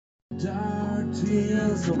Dark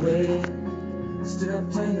tears away, still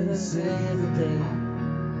playing the same day.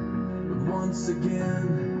 But once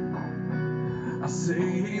again, I say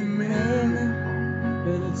amen,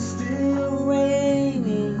 and it's still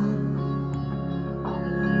raining.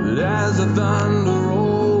 But as the thunder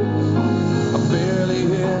rolls, I barely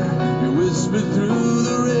hear you whisper through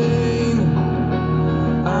the rain.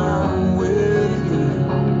 I'm with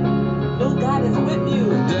you. No, God is with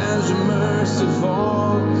you. And as your mercy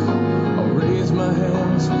falls, I'll raise my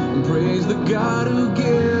hands and praise the God who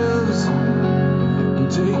gives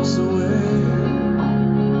and takes away.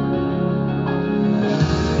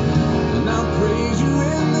 And I'll praise you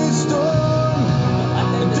in this storm,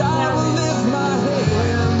 and I will lift my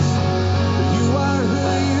hands. You are who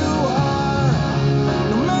you are,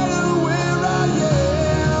 no matter where I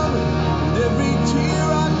am. And every tear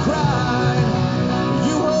I cry,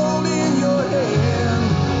 you hold in your hand.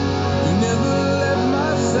 You never left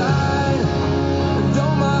my side, and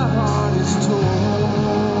though my heart is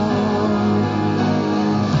torn,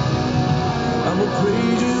 I will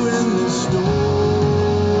praise you in this storm.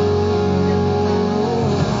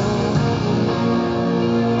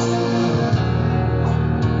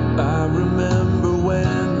 I remember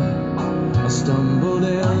when I stumbled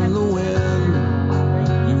in the wind.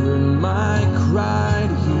 You heard my cry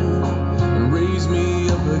to you and raised me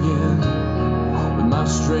up again. But my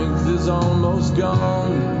strength is almost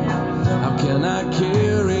gone. How can I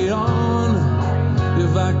carry on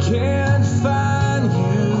if I can't find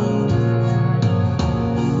you?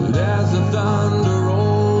 But as the thunder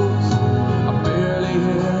rolls, I barely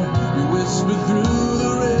hear you whisper through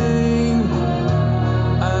the rain.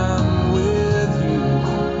 I'm with you.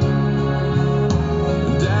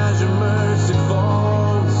 And as your mercy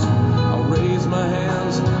falls, I'll raise my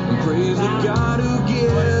hands and praise the God who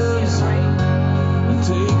gives and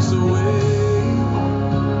takes away.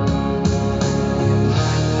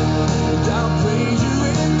 And I'll praise you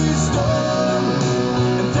in this storm,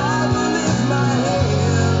 and I will lift my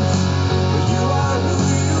hands. For you are who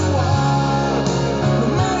you are, no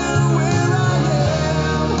matter where I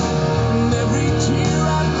am. And every tear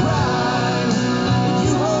I cry,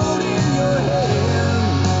 you hold in your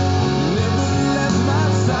hand. You never left my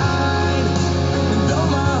side, and though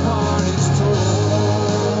my heart is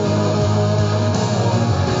torn,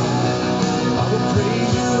 I will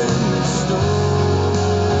praise you in this storm.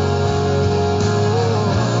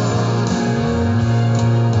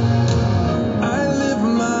 I lift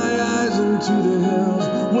my eyes into the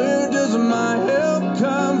hills. Where does my help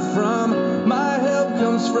come from? My help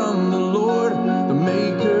comes from the Lord, the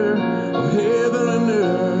maker of heaven and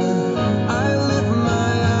earth. I lift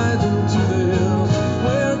my eyes into the hills.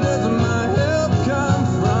 Where does my help come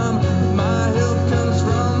from? My help comes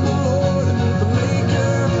from the Lord, the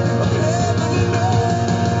maker of heaven and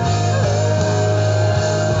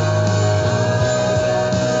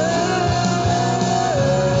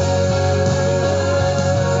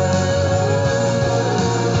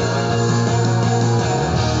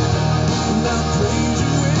And I'll praise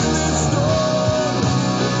you in this storm,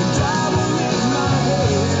 and I will lift my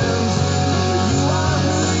hands. You are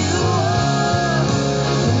who you are,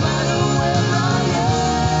 no matter where I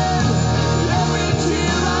am. Every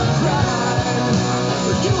tear I cry,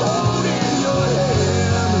 you hold in your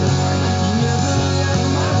hand. You never left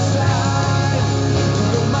my side,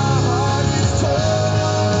 though my heart is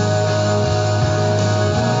torn.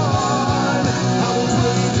 I will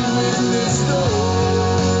praise you in this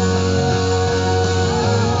storm.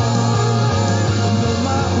 Though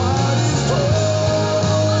my heart is torn,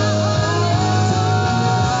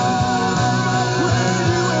 praise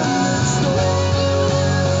you in this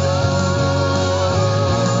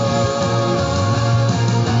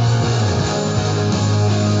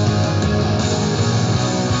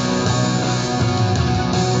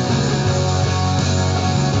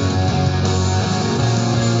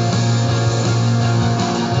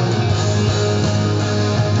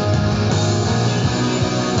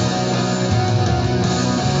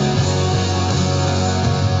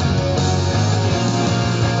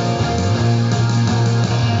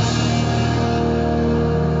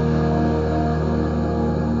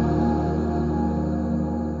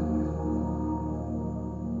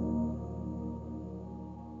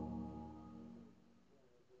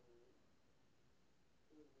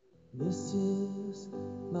This is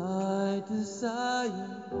my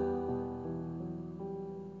desire,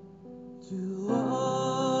 to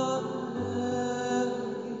honor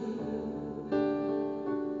you,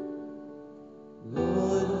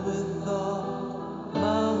 Lord, with all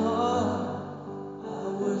my heart. I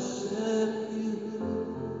worship you.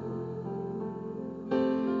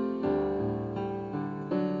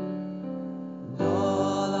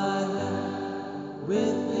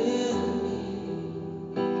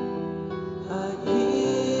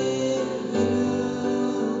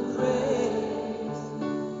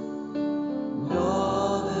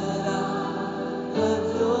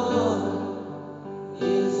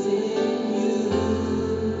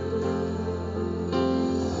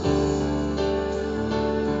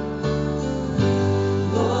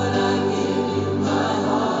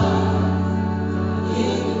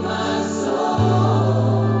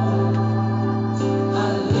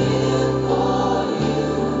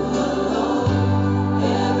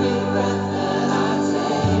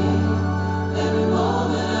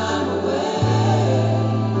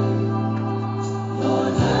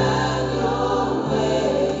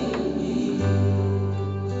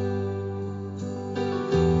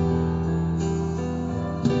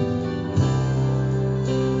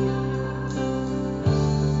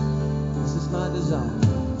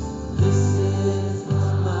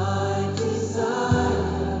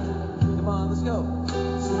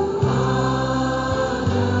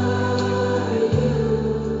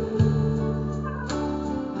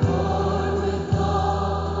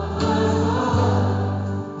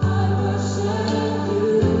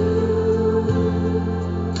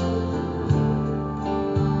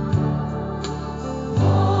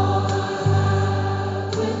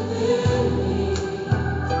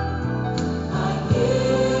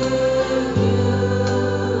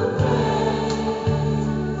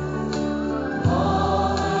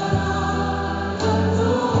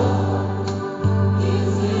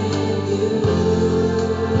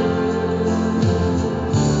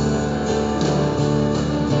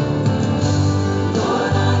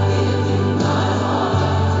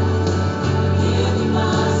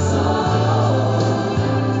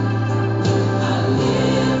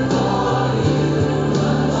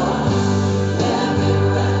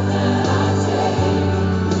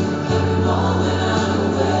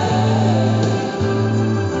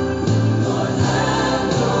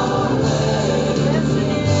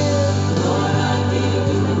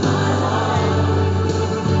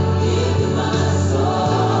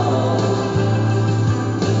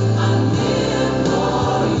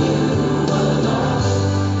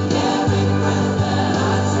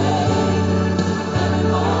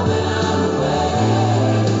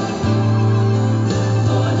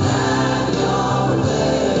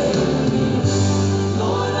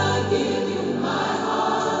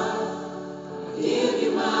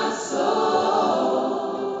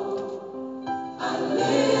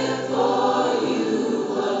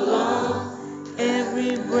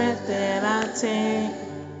 take,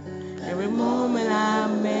 every moment I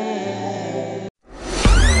make.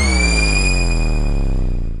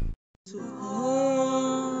 To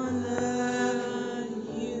honor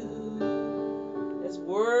you. Let's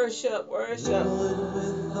worship, worship. Lord,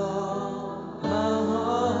 with all my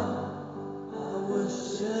heart, I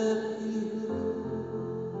worship you.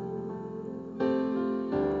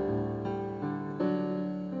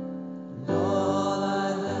 And all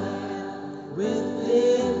I have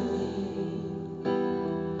within me,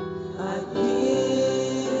 I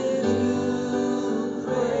give you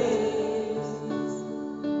praise.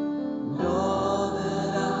 And all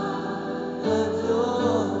that I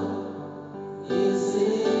adore is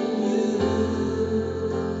in you.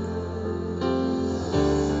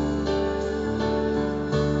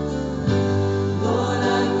 Lord,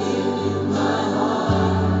 I give you my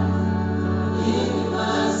heart, I give you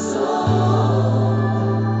my soul.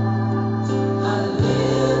 I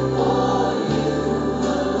live for you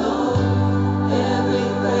alone. Every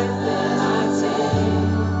breath that I take,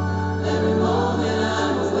 every moment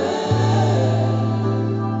I'm awake.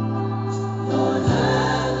 Lord,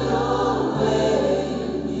 have your way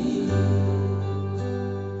in me.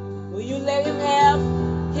 Will you let him have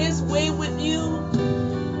his way with you?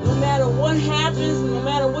 No matter what happens, no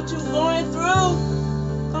matter what you're going through.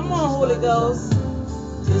 Come on, Holy Ghost.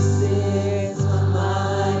 This is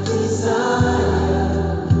my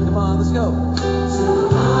desire. Come on, let's go.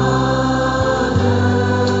 To honor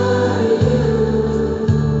you,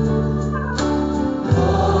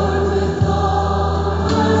 Lord, with all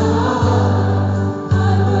my heart, I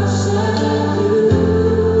worship you.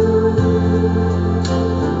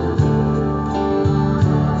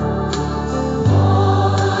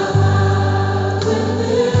 All I have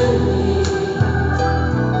within me,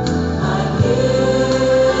 I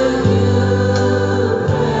give you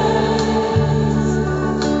praise.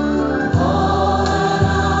 All that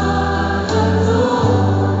I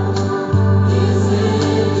adore is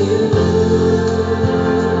in you.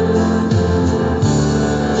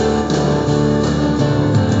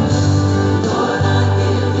 Lord, I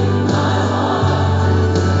give you my heart,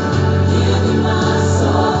 give you my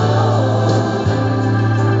soul.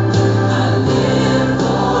 I live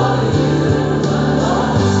for you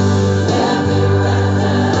alone. Every breath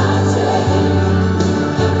that I take,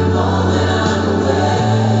 every moment I'm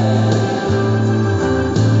awake.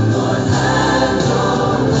 Lord, have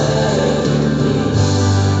your way in me.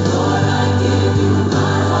 Lord, I give you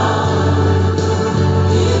my heart,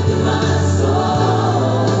 give you my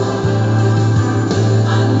soul.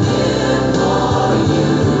 I live for you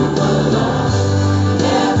alone.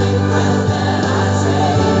 Every breath that I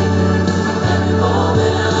take, every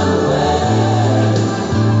moment I'm awake.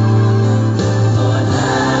 Lord,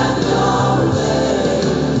 have your way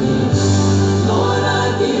in me. Lord,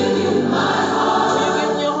 I give you my Will heart, you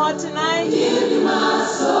give him your heart tonight? give you my Give him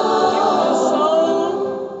soul. your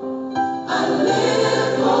soul. I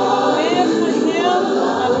live for Live for him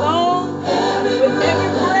alone every with every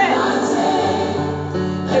breath that I breath,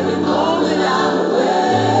 take, every moment I'm I'm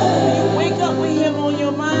awake. You wake up with him on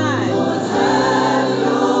your mind. Lord, have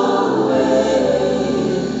your way.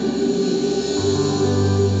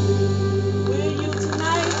 Will you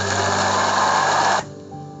tonight?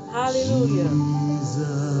 Hallelujah.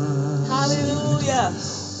 Hallelujah.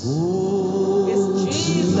 It's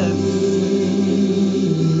Jesus.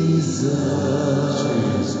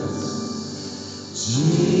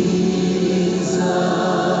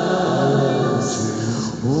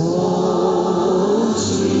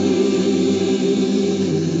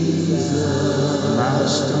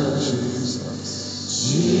 Master Jesus.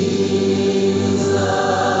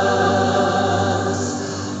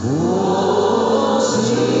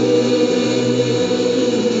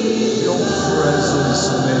 Your presence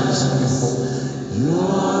makes me whole.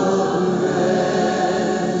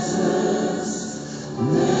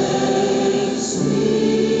 Makes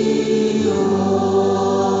me whole.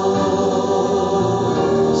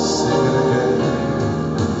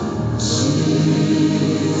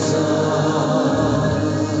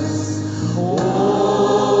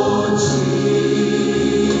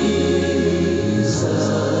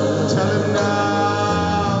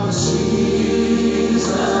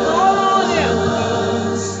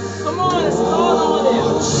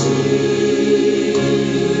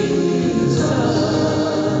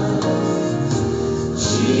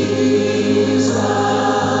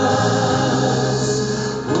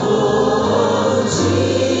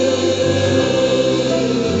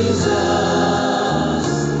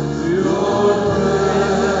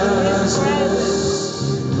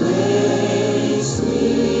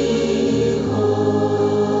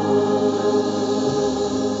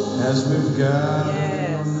 as we've gathered in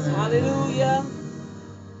Yes. your name. Hallelujah.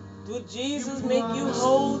 Did Jesus make you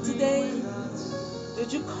whole today?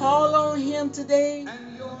 Did you call on him today?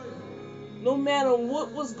 No matter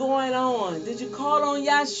what was going on, did you call on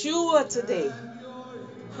Yeshua today?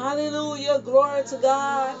 Hallelujah. Glory to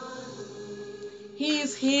God.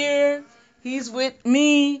 He's here. He's with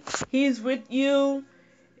me. He's with you.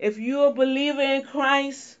 If you're a believer in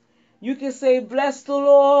Christ, you can say, bless the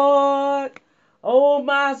Lord, oh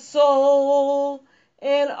my soul,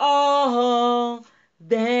 and all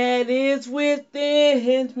that is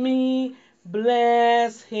within me.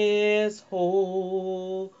 Bless his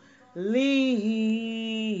holy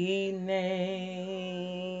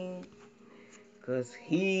name. 'Cause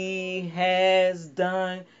he has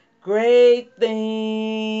done great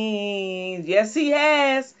things. Yes, he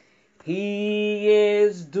has. He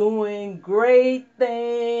is doing great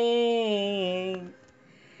things.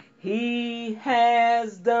 He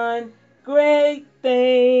has done great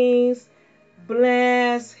things.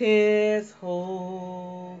 Bless his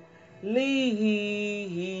holy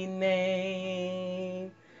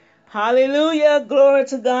name. Hallelujah. Glory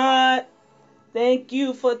to God. Thank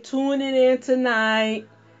you for tuning in tonight.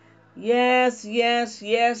 Yes, yes,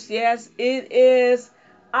 yes, yes. It is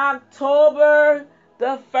October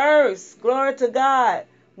the 1st. Glory to God.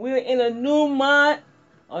 We're in a new month,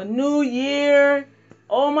 a new year.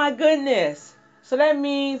 Oh my goodness. So that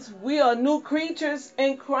means we are new creatures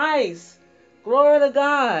in Christ. Glory to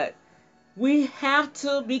God. We have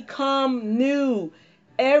to become new.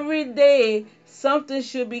 Every day, something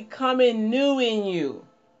should be coming new in you.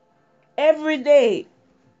 Every day.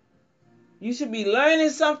 You should be learning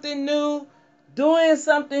something new, doing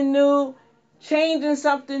something new, changing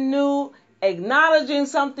something new, acknowledging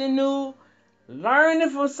something new, learning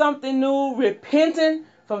from something new, repenting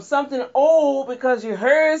from something old because you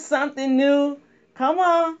heard something new. Come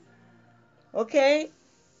on. Okay?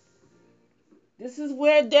 This is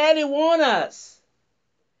where Daddy wants us.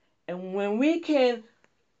 And when we can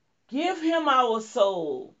give him our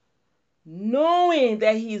soul, knowing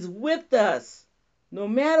that he's with us, no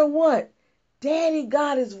matter what, Daddy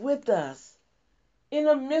God is with us. In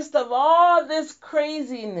the midst of all this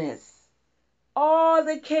craziness, all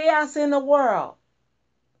the chaos in the world,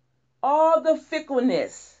 all the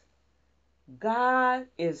fickleness, God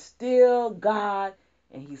is still God,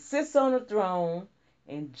 and he sits on the throne,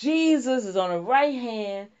 and Jesus is on the right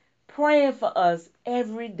hand praying for us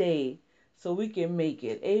every day so we can make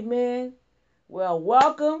it. Amen. Well,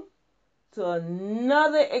 welcome to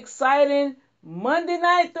another exciting Monday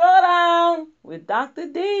Night Throwdown with Dr.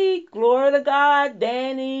 D. Glory to God,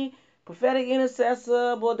 Danny, Prophetic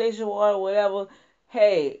Intercessor, Bodacious Water, whatever.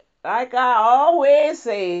 Hey, like I always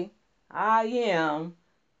say, I am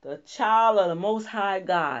the child of the Most High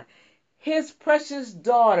God, his precious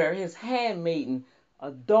daughter, his handmaiden,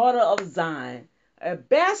 a daughter of Zion,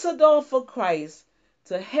 ambassador for Christ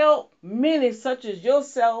to help many such as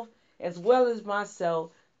yourself as well as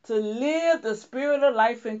myself to live the spirit of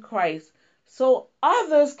life in Christ so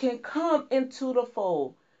others can come into the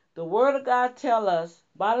fold. The word of God tells us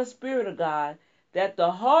by the spirit of God that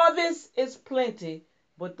the harvest is plenty,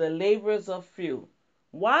 but the laborers are few.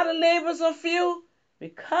 Why the laborers are few?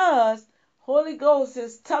 Because Holy Ghost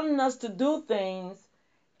is telling us to do things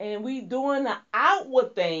and we doing the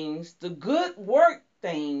outward things, the good work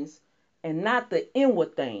things, and not the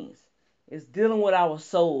inward things. It's dealing with our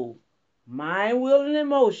soul, mind, will, and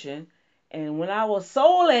emotion. And when our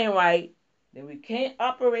soul ain't right, then we can't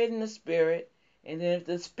operate in the spirit. And then if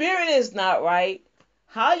the spirit is not right,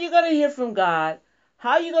 how are you going to hear from God?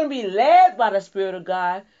 How are you going to be led by the Spirit of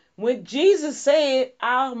God when Jesus said,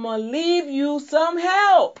 I'm going to leave you some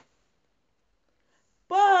help?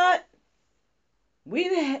 But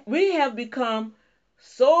we have become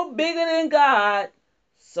so bigger than God,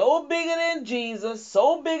 so bigger than Jesus,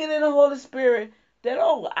 so bigger than the Holy Spirit that,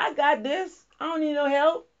 oh, I got this. I don't need no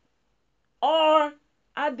help. Or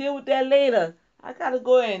I deal with that later. I got to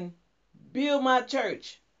go and build my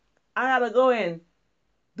church. I got to go and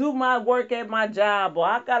do my work at my job. Or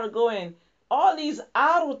I got to go and all these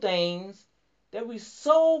idle things that we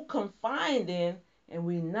so confined in and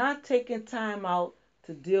we not taking time out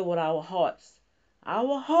to deal with our hearts.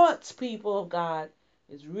 Our hearts, people of God,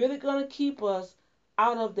 is really going to keep us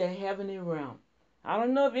out of the heavenly realm. I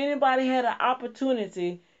don't know if anybody had an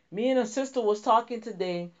opportunity. Me and a sister was talking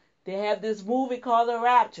today. They have this movie called The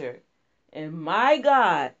Rapture. And my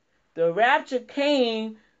God, the rapture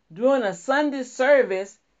came during a Sunday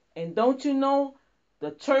service. And don't you know,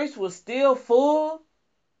 the church was still full?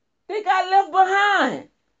 They got left behind.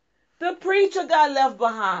 The preacher got left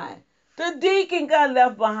behind. The deacon got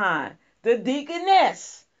left behind. The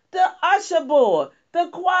deaconess. the usher boy, the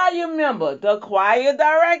choir member, the choir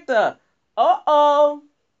director. Uh-oh.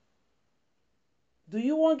 Do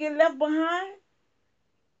you want to get left behind?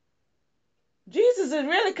 Jesus is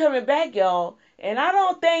really coming back, y'all. And I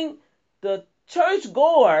don't think the church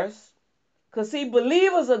goers, because see,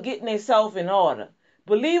 believers are getting themselves in order.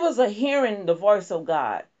 Believers are hearing the voice of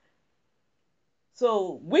God.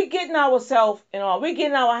 So we getting ourselves in order. We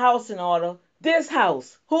getting our house in order. This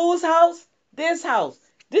house. Whose house? This house.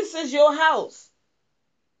 This is your house.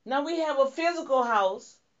 Now we have a physical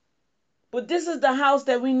house, but this is the house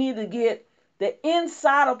that we need to get the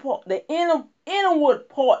inside part, the inward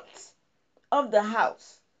parts of the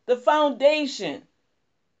house, the foundation,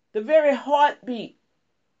 the very heartbeat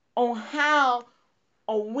on how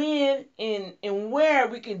or when and where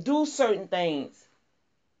we can do certain things.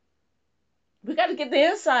 We got to get the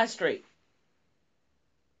inside straight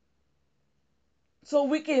so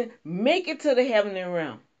we can make it to the heavenly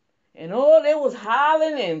realm. And oh, they was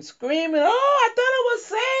hollering and screaming, oh, I thought I was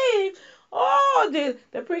saved. Oh,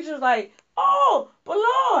 the preacher was like, oh, but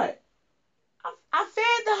Lord, I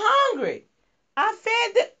fed the hungry. I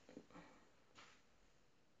fed the...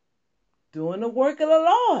 Doing the work of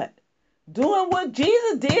the Lord. Doing what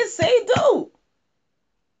Jesus did say do.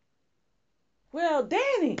 Well,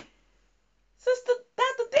 Danny, Sister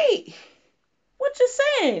Dr. D, what you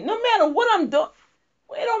saying? No matter what I'm doing,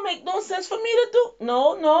 it don't make no sense for me to do.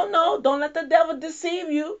 No. Don't let the devil deceive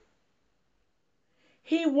you.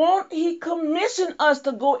 He commissioned us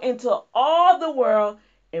to go into all the world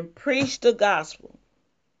and preach the gospel.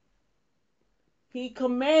 He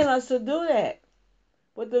commanded us to do that.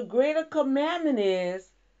 But the greater commandment is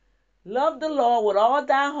love the Lord with all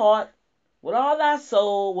thy heart, with all thy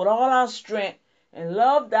soul, with all thy strength, and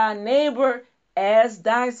love thy neighbor as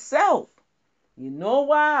thyself. You know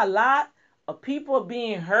why a lot of people are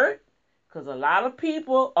being hurt? Because a lot of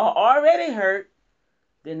people are already hurt.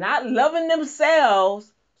 They're not loving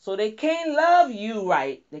themselves, so they can't love you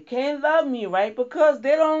right. They can't love me right because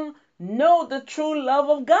they don't know the true love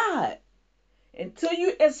of God. Until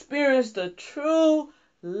you experience the true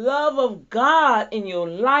love of God in your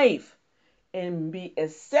life and be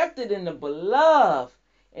accepted in the beloved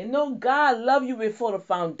and know God love you before the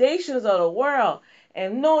foundations of the world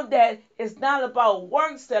and know that it's not about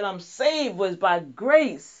works that I'm saved, but it's by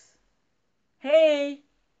grace. Hey,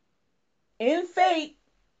 in faith,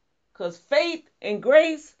 because faith and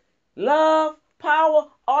grace, love, power,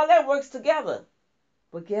 all that works together.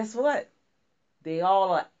 But guess what? They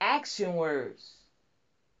all are action words.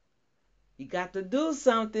 You got to do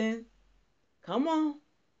something. Come on.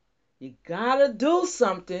 You got to do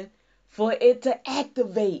something for it to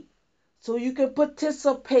activate so you can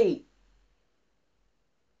participate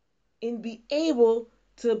and be able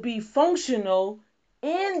to be functional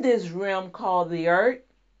in this realm called the earth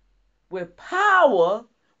with power,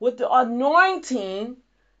 with the anointing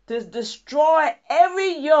to destroy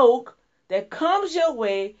every yoke that comes your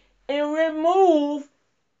way and remove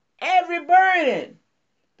every burden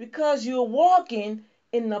because you're walking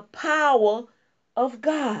in the power of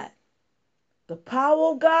God. The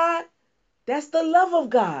power of God, that's the love of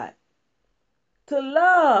God. To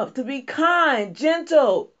love, to be kind,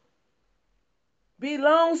 gentle, be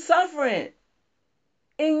long suffering.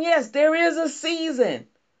 And yes, there is a season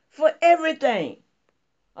for everything.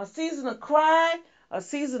 A season to cry, a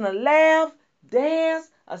season to laugh, dance,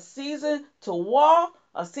 a season to walk,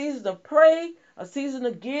 a season to pray, a season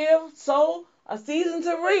to give, sow, a season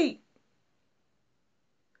to reap.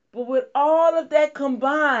 But with all of that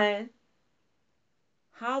combined,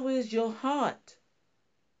 how is your heart?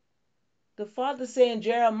 The Father said in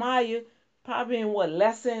Jeremiah, probably in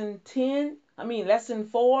lesson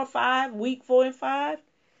 4, 5, week 4 and 5,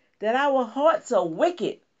 that our hearts are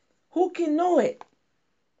wicked. Who can know it?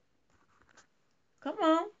 Come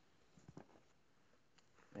on.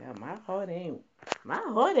 Yeah, my heart ain't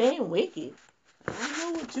wicked. I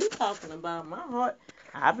know what you're talking about. My heart,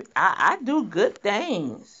 I do good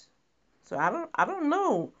things. So I don't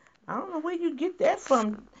know. I don't know where you get that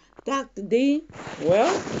from, Dr. D.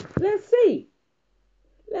 Well, let's see.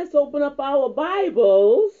 Let's open up our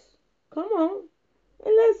Bibles. Come on.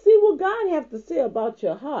 And let's see what God has to say about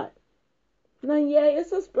your heart. Now, yeah,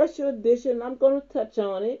 it's a special edition. I'm going to touch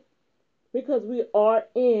on it because we are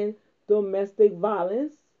in Domestic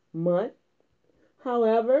Violence Month.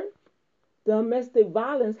 However, domestic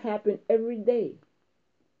violence happens every day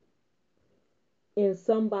in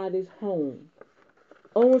somebody's home,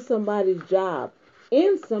 on somebody's job,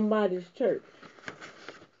 in somebody's church.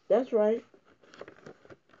 That's right.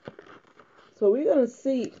 So we're going to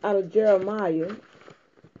see out of Jeremiah.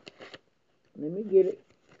 Let me get it.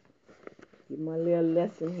 Give my little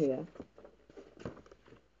lesson here.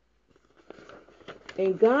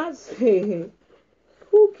 And God said,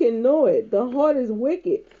 who can know it? The heart is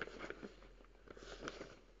wicked.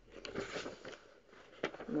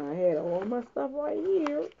 Now I had all my stuff right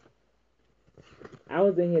here. I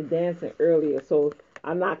was in here dancing earlier, so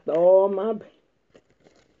I knocked all my...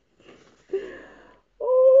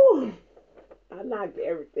 Oh, I knocked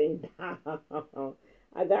everything down.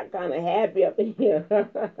 I got kind of happy up in here.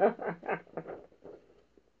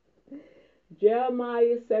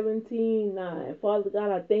 Jeremiah 17:9. Father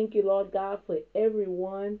God, I thank you, Lord God, for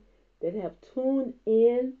everyone that have tuned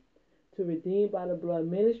in to Redeemed by the Blood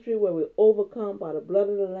Ministry, where we overcome by the blood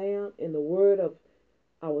of the Lamb and the word of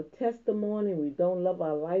our testimony. We don't love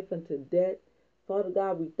our life unto death. Father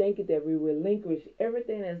God, we thank you that we relinquish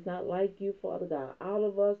everything that's not like you, Father God, out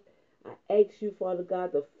of us. I ask you, Father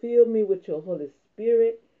God, to fill me with your Holy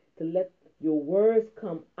Spirit, to let your words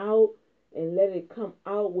come out, and let it come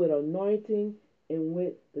out with anointing and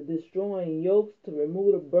with the destroying yokes to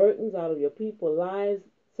remove the burdens out of your people's lives,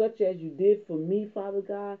 such as you did for me, Father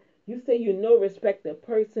God. You say you no respect a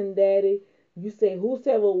person, Daddy. You say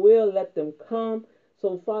whosoever will, let them come.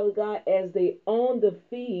 So, Father God, as they on the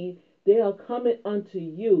feed, they are coming unto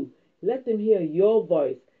you. Let them hear your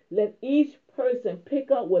voice. Let each person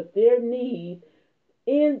pick up what their need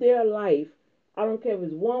in their life. I don't care if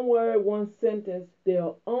it's one word, one sentence.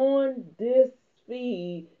 They're on this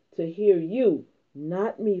feed to hear you,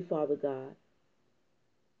 not me, Father God.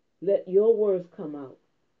 Let your words come out.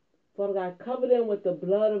 Father God, cover them with the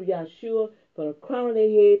blood of Yeshua from the crown of their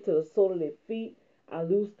head to the sole of their feet. I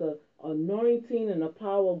loose the anointing and the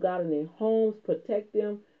power of God in their homes. Protect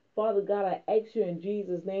them. Father God, I ask you in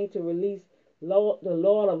Jesus' name to release the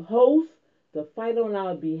Lord of hosts to fight on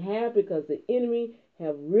our behalf, because the enemy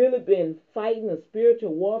have really been fighting. The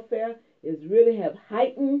spiritual warfare is really have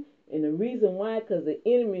heightened. And the reason why, because the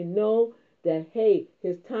enemy know that, hey,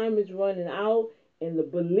 his time is running out. And the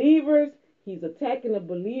believers, he's attacking the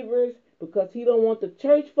believers because he don't want the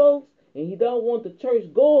church folks, and he don't want the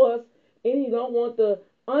church goers, and he don't want the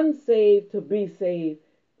unsaved to be saved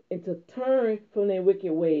and to turn from their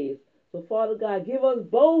wicked ways. So, Father God, give us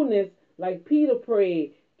boldness like Peter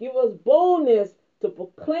prayed. Give us boldness to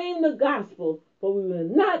proclaim the gospel, for we will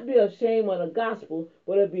not be ashamed of the gospel,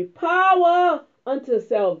 but it'll be power unto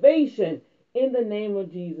salvation in the name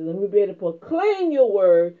of Jesus. And we'll be able to proclaim your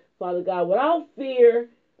word, Father God, without fear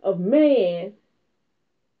of man,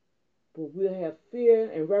 but we'll have fear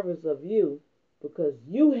and reverence of you, because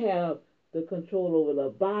you have the control over the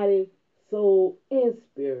body, soul, and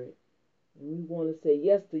spirit. And we want to say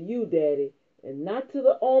yes to you, Daddy, and not to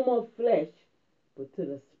the arm of flesh, but to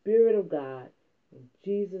the Spirit of God. In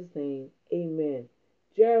Jesus' name, amen.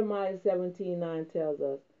 Jeremiah 17:9 tells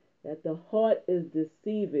us that the heart is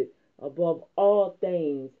deceived above all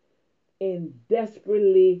things and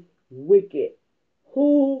desperately wicked.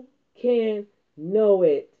 Who can know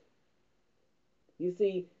it? You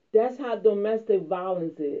see, that's how domestic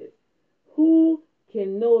violence is. Who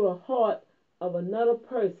can know the heart of another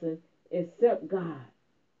person except God?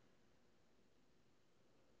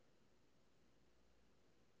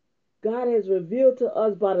 God has revealed to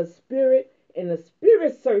us by the Spirit, and the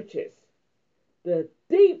Spirit searches the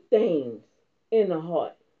deep things in the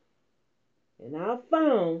heart. And I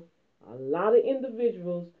found a lot of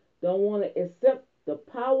individuals don't want to accept the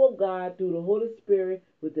power of God through the Holy Spirit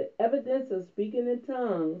with the evidence of speaking in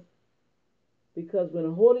tongues, because when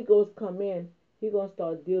the Holy Ghost come in, he's going to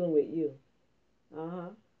start dealing with you.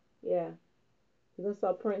 Yeah. He's going to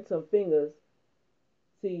start pointing some fingers.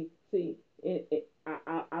 See,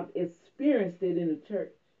 I've experienced it in the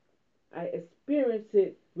church. I experienced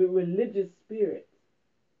it with religious spirits.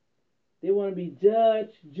 They want to be judge,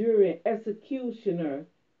 jury, and executioner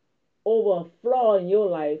over a flaw in your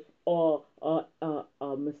life or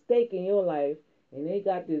a mistake in your life, and they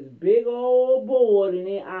got this big old board in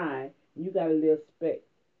their eye, and you got a little speck.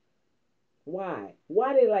 Why?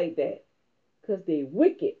 Why they like that? Because they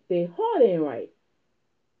wicked. Their heart ain't right.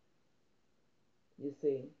 You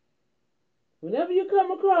see. Whenever you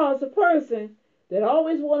come across a person that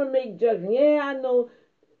always want to make judgment, yeah, I know,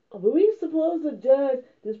 but we supposed to judge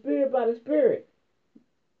the spirit by the spirit.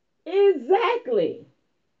 Exactly.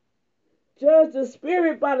 Judge the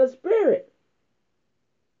spirit by the spirit.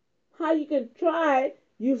 How you can try it,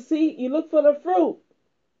 you see, you look for the fruit.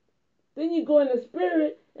 Then you go in the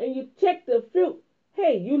spirit and you check the fruit.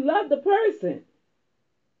 Hey, you love the person.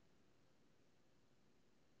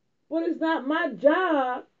 But it's not my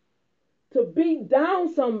job to beat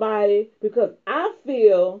down somebody because I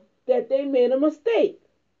feel that they made a mistake.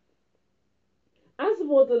 I'm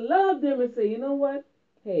supposed to love them and say, you know what?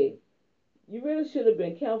 Hey, really should have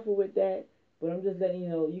been careful with that, but I'm just letting you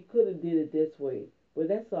know you could have did it this way. But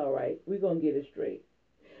that's all right. We're gonna get it straight.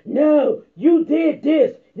 No, you did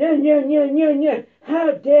this. No, no, no, no, no.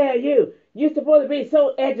 How dare you? You're supposed to be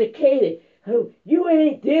so educated. Oh, you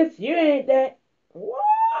ain't this, you ain't that.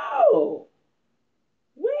 Whoa!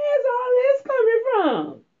 Where's all this coming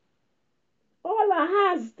from? All the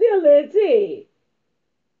hostility.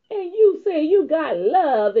 And you say you got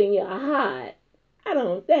love in your heart. I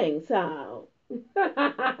don't think so. Let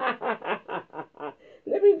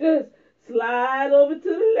me just slide over to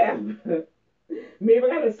the left. Maybe I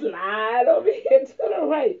gotta slide over here to the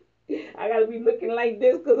right. I gotta be looking like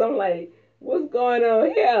this because I'm like, what's going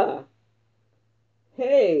on here?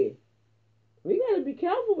 Hey, we gotta be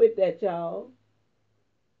careful with that, y'all.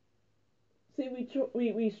 See,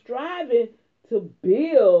 we striving to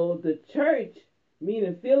build the church,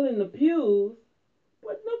 meaning filling the pews,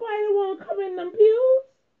 but nobody want to come in them pews.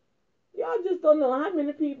 Y'all just don't know how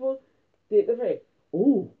many people did the fact.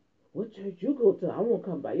 Ooh, what church you go to? I won't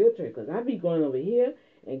come by your church because I be going over here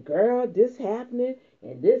and girl, this happening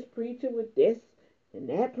and this preacher with this and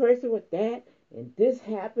that person with that and this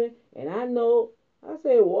happened and I know. I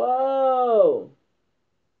say, whoa.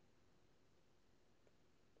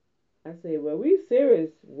 I say, well, we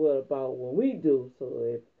serious about what we do.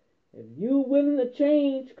 So if you willing to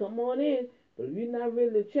change, come on in. But if you're not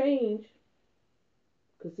ready to change,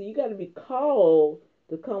 because see, you got to be called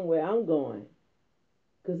to come where I'm going.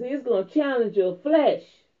 Because it's going to challenge your flesh.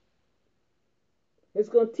 It's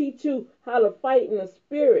going to teach you how to fight in the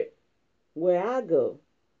spirit where I go.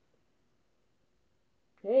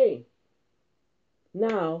 Hey.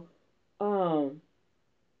 Now, for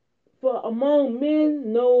among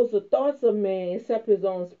men knows the thoughts of man except his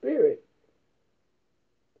own spirit.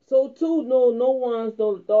 So too no one's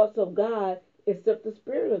know the thoughts of God except the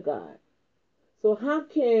Spirit of God. So how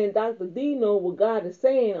can Dr. D know what God is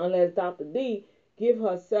saying unless Dr. D give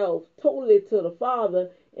herself totally to the Father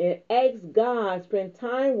and ask God, spend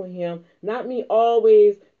time with Him, not me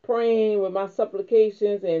always praying with my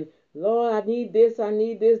supplications and Lord, I need this,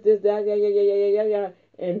 this, that, yeah,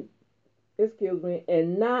 and excuse me,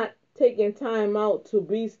 and not taking time out to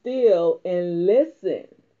be still and listen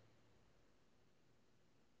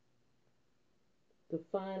to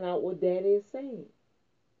find out what Daddy is saying.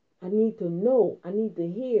 I need to know. I need to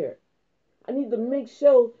hear. I need to make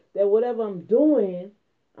sure that whatever I'm doing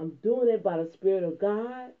it by the Spirit of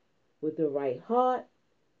God with the right heart,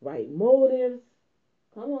 right motives.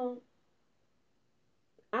 Come on.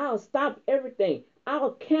 I'll stop everything.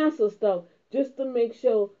 I'll cancel stuff just to make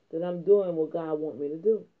sure that I'm doing what God wants me to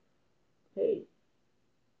do. Hey,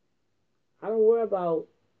 I don't worry about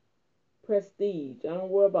prestige. I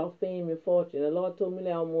don't worry about fame and fortune. The Lord told me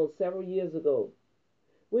that almost several years ago.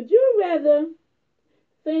 Would you rather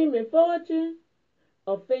fame and fortune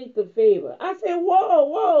or faith and favor? I said,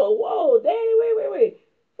 whoa, Daddy, wait.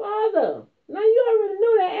 Father, now you already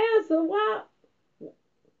know the answer. Why?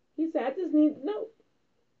 He said, I just need to know.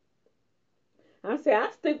 I said, I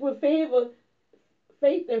stick with favor,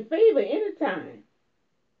 faith and favor anytime.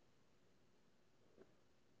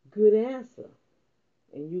 Good answer.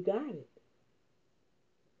 And you got it.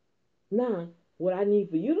 Now, what I need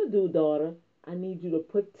for you to do, daughter, I need you to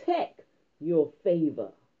protect your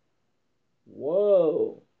favor.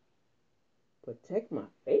 Whoa. Protect my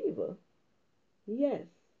favor? Yes.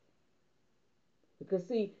 Because,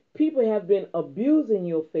 see, people have been abusing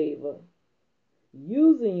your favor,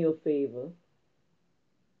 using your favor,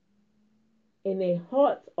 and their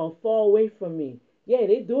hearts are far away from me. Yeah,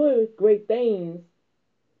 they're doing great things,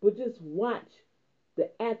 but just watch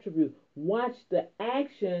the attribute. Watch the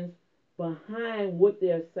actions behind what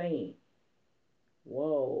they're saying.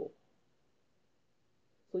 Whoa.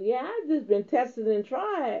 So, yeah, I've just been tested and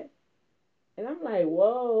tried. And I'm like,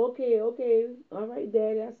 whoa, okay. All right,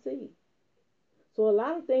 Daddy, I see. So a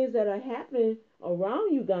lot of things that are happening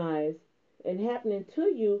around you guys and happening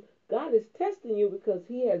to you, God is testing you because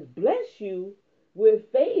He has blessed you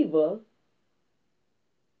with favor.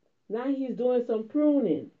 Now He's doing some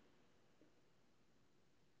pruning.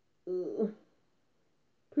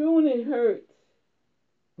 Pruning hurts.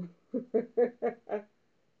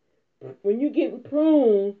 When you're getting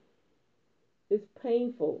pruned, it's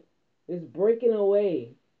painful. It's breaking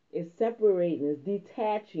away. It's separating. It's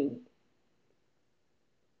detaching.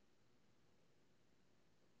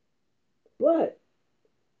 But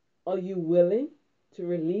are you willing to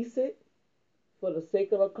release it for the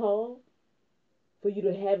sake of the call? For you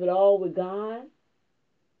to have it all with God?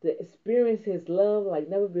 To experience His love like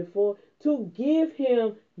never before? To give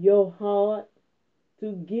Him your heart?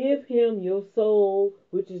 To give Him your soul,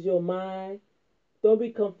 which is your mind? Don't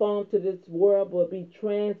be conformed to this world, but be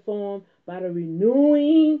transformed by the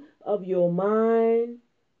renewing of your mind,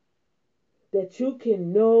 that you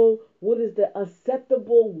can know what is the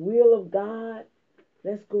acceptable will of God.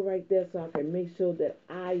 Let's go right there so I can make sure that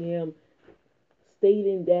I am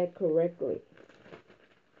stating that correctly.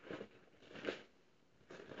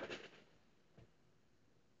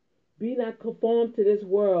 Be not conformed to this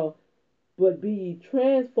world, but be ye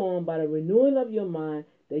transformed by the renewing of your mind,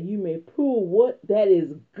 that you may prove what that is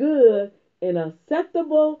good and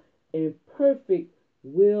acceptable and perfect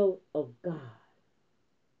will of God.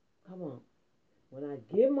 Come on. When I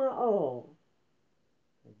give my all,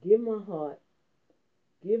 I give my heart,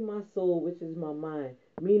 give my soul, which is my mind,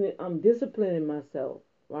 meaning I'm disciplining myself,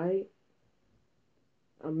 right?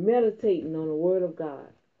 I'm meditating on the Word of God.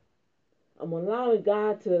 I'm allowing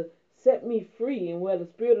God to set me free, and where the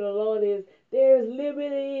Spirit of the Lord is, there is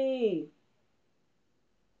liberty.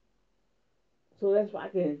 So that's why I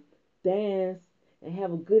can dance and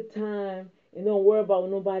have a good time and don't worry about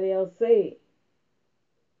what nobody else say.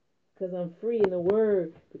 Because I'm free in the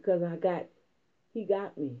Word, because He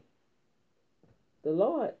got me. The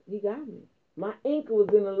Lord, He got me. My anchor was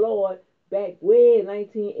in the Lord back way in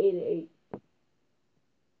 1988.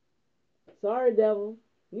 Sorry, devil,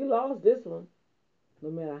 you lost this one. No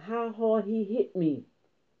matter how hard he hit me,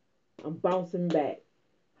 I'm bouncing back.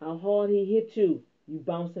 How hard he hit you, you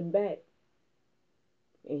bouncing back.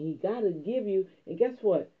 And he got to give you, and guess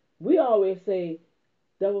what? We always say,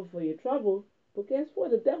 devil for your trouble, but guess what?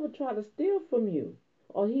 The devil tried to steal from you,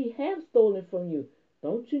 or he have stolen from you.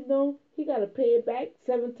 Don't you know he got to pay it back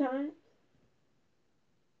 7 times?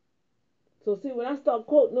 So see, when I start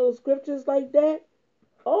quoting those scriptures like that,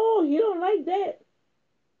 oh, he don't like that.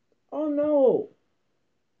 Oh, no.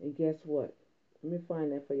 And guess what? Let me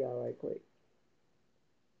find that for y'all right quick.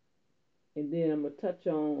 And then I'm going to touch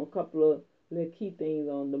on a couple of little key things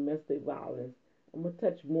on domestic violence. I'm going to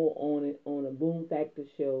touch more on it on a Boom Factor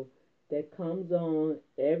show that comes on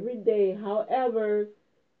every day. However,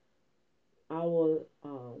 our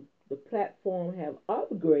the platform have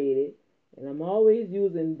upgraded, and I'm always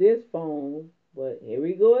using this phone, but here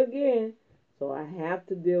we go again. So I have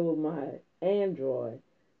to deal with my Android.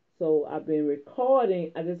 So I've been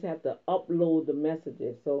recording. I just have to upload the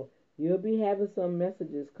messages. So you'll be having some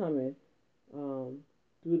messages coming through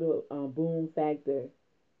the Boom Factor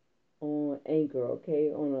on Anchor,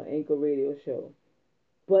 okay, on an Anchor radio show.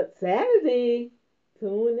 But Saturday,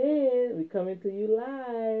 tune in. We're coming to you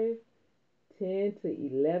live, 10 to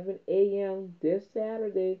 11 a.m. this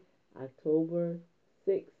Saturday, October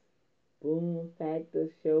 6th. Boom Factor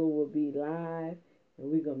show will be live,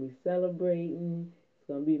 and we're going to be celebrating. It's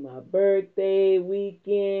going to be my birthday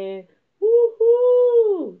weekend.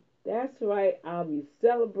 Woohoo! That's right. I'll be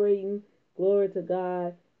celebrating. Glory to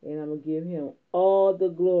God, and I'm going to give Him all the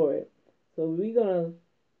glory. So we're going to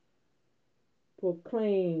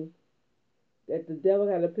proclaim that the devil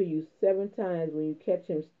got to pay you 7 times when you catch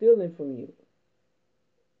him stealing from you.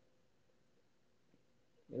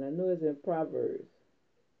 And I know it's in Proverbs.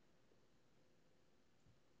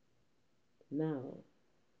 Now,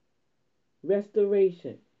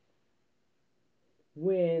 restoration.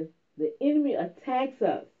 When the enemy attacks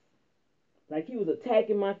us, like he was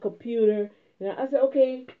attacking my computer, and I said,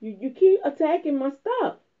 okay, you keep attacking my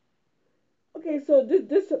stuff. Okay, so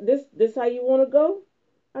this how you want to go?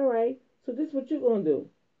 All right, so this is what you're going to do.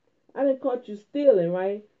 I done caught you stealing,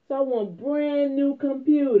 right? So I want brand new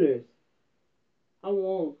computers.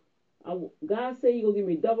 God said you're going to give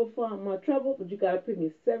me double for my trouble, but you got to pay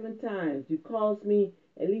me 7 times. You cost me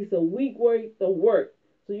at least a week worth of work.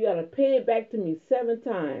 So you got to pay it back to me 7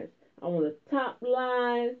 times. I want a top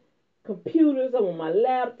line computers. I want my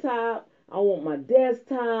laptop. I want my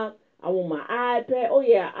desktop. I want my iPad. Oh,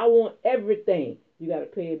 yeah, I want everything. You got to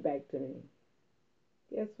pay it back to me.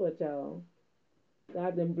 Guess what, y'all?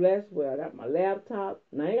 God been blessed. Well, I got my laptop.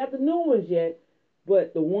 Now, I ain't got the new ones yet,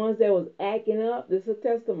 but the ones that was acting up, this is a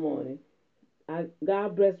testimony.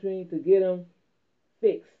 God blessed me to get them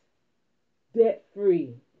fixed, debt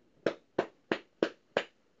free.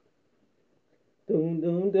 Doom,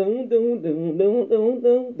 doom, doom, doom, doom, doom, doom,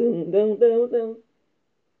 doom, doom, doom, doom, doom.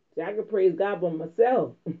 See, I can praise God by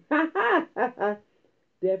myself.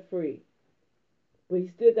 Debt free. But He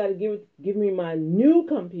still got to give me my new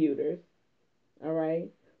computers. All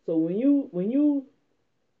right. So when you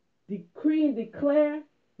decree and declare,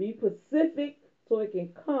 be specific so it can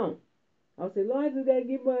come. I'll say, Lord, I just gotta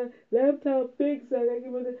get my laptop fixed. I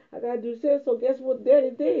gotta do this. So guess what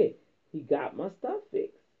Daddy did? He got my stuff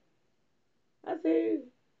fixed. I said,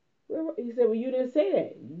 he said, well, you didn't say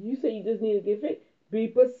that. You said you just need to get fixed. Be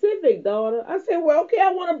specific, daughter. I said, well, okay,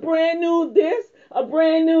 I want a brand new this, a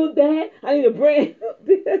brand new that. I need a brand new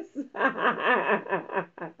this.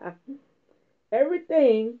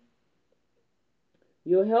 Everything,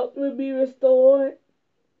 your health will be restored.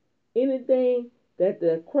 Anything that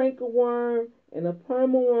the cankerworm and the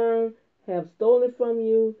permaworm have stolen from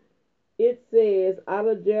you, it says out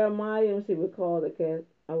of Jeremiah, let me see if we call the cat.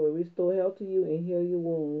 I will restore health to you and heal your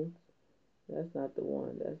wounds. That's not the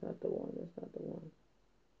one. That's not the one. That's not the one.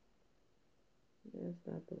 That's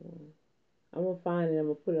not the one. I'm gonna find it. I'm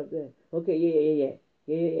gonna put it up there. Okay, yeah.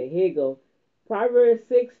 Here you go. Proverbs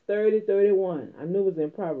 6:30-31. I knew it was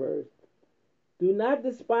in Proverbs. Do not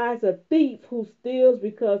despise a thief who steals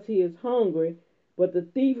because he is hungry, but the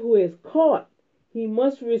thief who is caught, he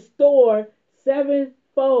must restore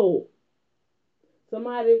sevenfold.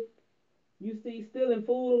 Somebody you see stealing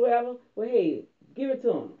food or whatever, well, hey, give it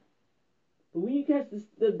to him. But when you catch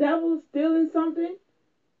the devil stealing something,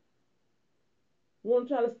 want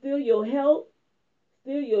to try to steal your health,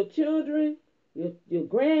 steal your children, your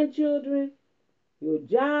grandchildren, your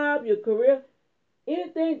job, your career,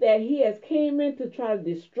 anything that he has came in to try to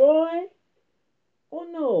destroy, oh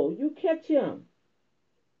no, you catch him.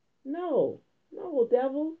 No,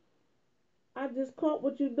 devil. I just caught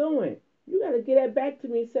what you're doing. You got to get that back to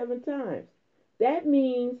me 7 times. That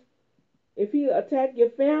means if he attack your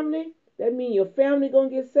family, that means your family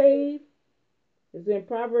going to get saved. It's in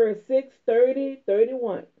Proverbs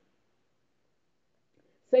 6:30-31.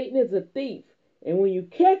 Satan is a thief, and when you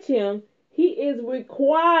catch him, he is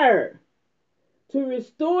required to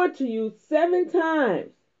restore to you 7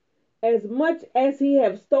 times as much as he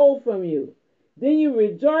have stole from you. Then you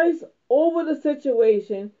rejoice over the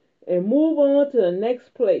situation and move on to the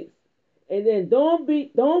next place. And then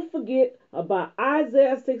don't forget about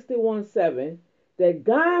Isaiah 61:7 that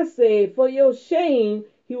God said for your shame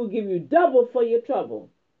he will give you double for your trouble.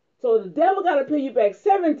 So the devil got to pay you back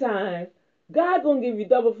 7 times. God gonna give you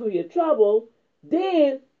double for your trouble.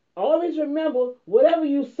 Then always remember whatever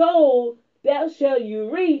you sowed, that shall you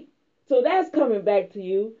reap. So that's coming back to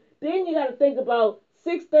you. Then you got to think about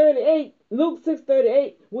 6:38, Luke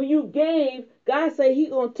 6:38. When you gave, God say he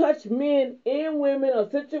gonna touch men and women or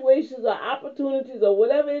situations or opportunities or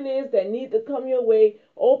whatever it is that need to come your way,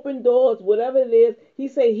 open doors, whatever it is. He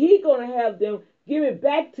say he gonna have them give it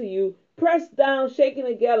back to you, pressed down, shaking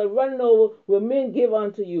together, running over, will men give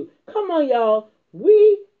unto you. Come on, y'all.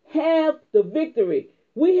 We have the victory.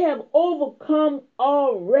 We have overcome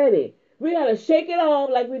already. We got to shake it off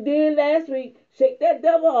like we did last week. Shake that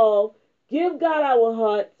devil off. Give God our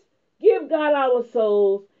hearts. Give God our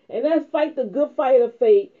souls. And let's fight the good fight of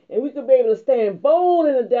faith. And we can be able to stand bold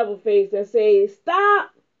in the devil's face and say,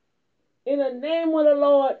 stop. In the name of the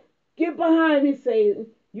Lord, get behind me, Satan.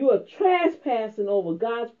 You are trespassing over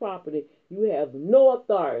God's property. You have no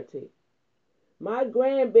authority. My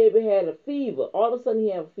grandbaby had a fever. All of a sudden he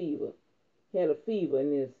had a fever. He had a fever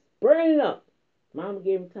and it's burning up. Mama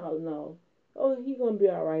gave him Tylenol. Oh, he's going to be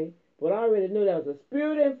all right. But I already knew that was a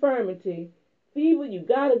spirit of infirmity. Fever, you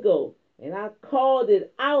got to go. And I called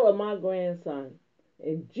it out of my grandson.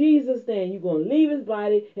 In Jesus' name, you're going to leave his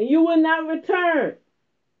body and you will not return.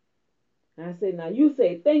 And I said, now you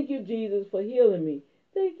say, thank you, Jesus, for healing me.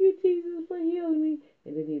 Thank you, Jesus, for healing me.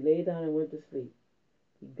 And then he lay down and went to sleep.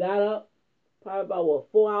 He got up, probably about,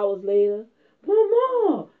 4 hours later.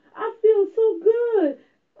 Mama, I feel so good.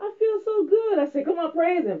 I feel so good. I said, come on,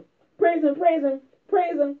 praise him. Praise him, praise him,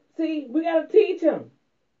 praise him. See, we got to teach him.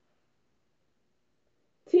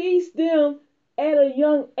 Teach them at a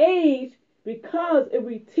young age, because if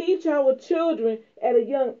we teach our children at a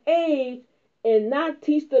young age and not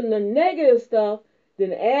teach them the negative stuff,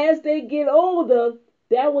 then as they get older,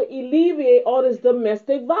 that will alleviate all this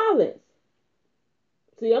domestic violence.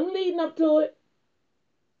 See, I'm leading up to it.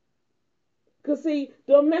 Because, see,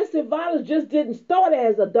 domestic violence just didn't start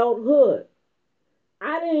as adulthood.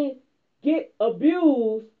 I didn't get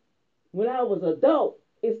abused when I was adult.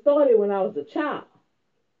 It started when I was a child.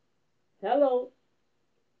 Hello?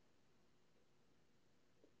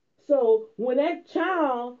 So when that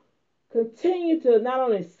child continued to not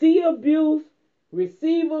only see abuse,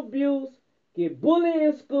 receive abuse, get bullied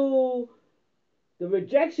in school, the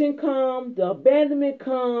rejection come, the abandonment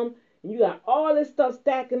come, and you got all this stuff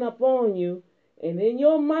stacking up on you, and in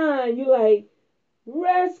your mind, you like,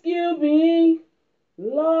 rescue me,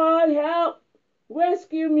 Lord help,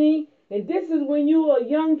 rescue me. And this is when you are a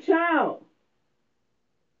young child.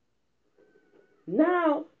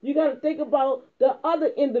 Now, you got to think about the other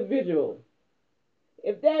individual.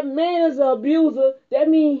 If that man is an abuser, that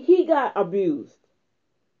means he got abused.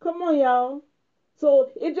 Come on, y'all. So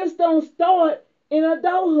it just don't start in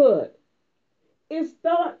adulthood. It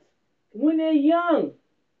starts when they're young.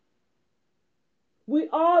 We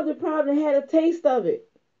all probably had a taste of it.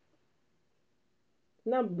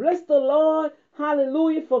 Now, bless the Lord,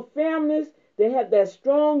 hallelujah, for families. They have that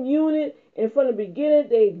strong unit, and from the beginning,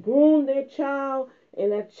 they groom their child,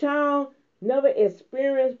 and that child never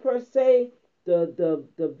experienced, per se, the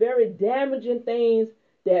very damaging things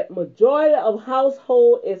that majority of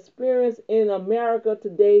household experience in America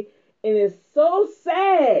today. And it's so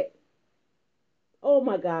sad. Oh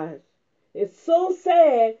my gosh. It's so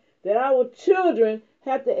sad that our children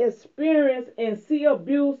have to experience and see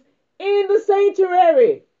abuse in the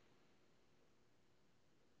sanctuary,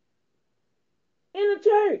 in the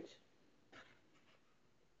church.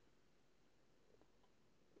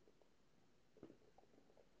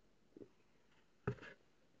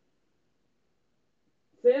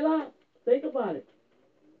 Say it out. Think about it.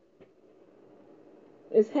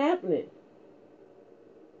 It's happening.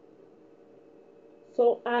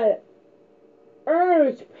 So I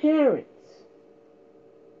urge parents.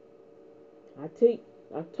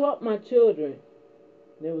 I taught my children.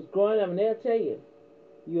 They was growing up, and they'll tell you,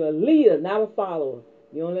 you're a leader, not a follower.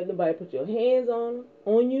 You don't let nobody put your hands on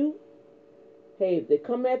you. Hey, if they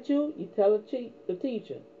come at you, you tell the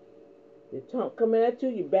teacher. If they coming at you,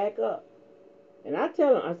 you back up. And I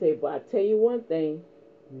tell them, I say, but I tell you one thing,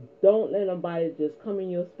 don't let nobody just come in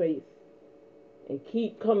your space and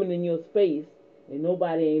keep coming in your space and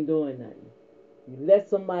nobody ain't doing nothing. You let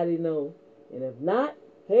somebody know. And if not,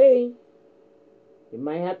 hey, you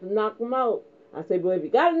might have to knock them out. I say, but if you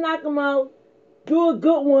got to knock them out, do a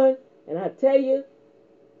good one. And I tell you,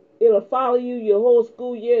 it'll follow you your whole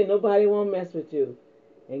school year and nobody won't mess with you.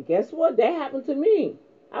 And guess what? That happened to me.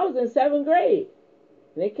 I was in 7th grade.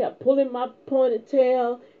 And they kept pulling my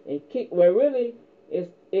ponytail and kick. Well, really,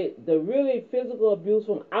 the really physical abuse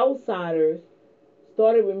from outsiders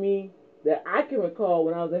started with me that I can recall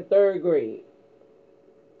when I was in 3rd grade.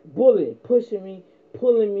 Bullying, pushing me,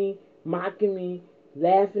 pulling me, mocking me,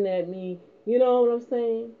 laughing at me. You know what I'm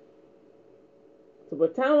saying? So by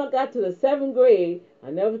the time I got to the 7th grade, I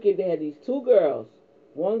never forget they had these 2 girls.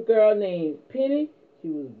 One girl named Penny, she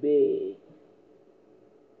was big.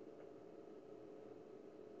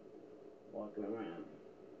 Walking around.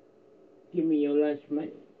 Give me your lunch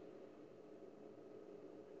money.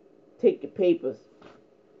 Take your papers.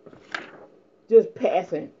 Just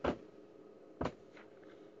passing.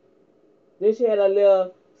 Then she had a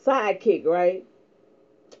little sidekick, right?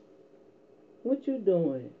 What you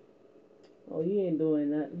doing? Oh, you ain't doing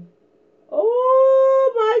nothing.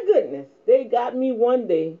 Oh my goodness. They got me one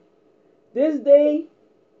day. This day,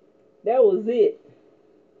 that was it.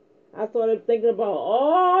 I started thinking about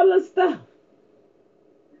all the stuff.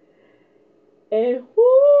 And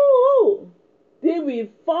whoo, then we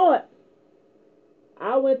fought.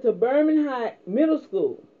 I went to Berman High Middle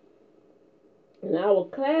School. In our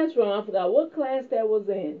classroom, I forgot what class that was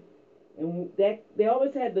in. And that they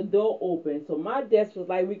always had the door open. So my desk was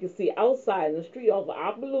like we could see outside in the street off of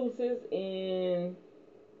Opelousas. And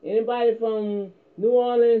anybody from New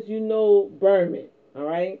Orleans, you know Berman. All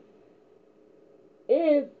right?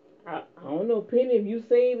 And I don't know, Penny, if you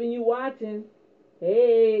saving, you watching.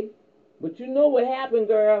 Hey, but you know what happened,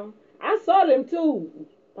 girl. I saw them too,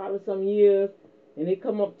 probably some years. And they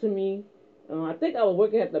come up to me. I think I was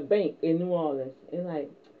working at the bank in New Orleans. And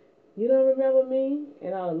like, you don't remember me?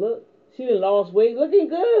 And I look, she done lost weight, looking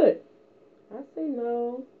good. I say,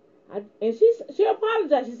 no. And she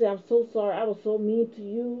apologized. She said, I'm so sorry. I was so mean to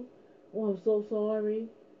you. Oh, I'm so sorry.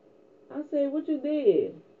 I said, what you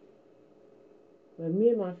did? Well, me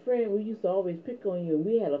and my friend, we used to always pick on you. And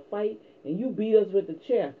we had a fight, and you beat us with the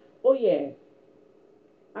chair. Oh, yeah.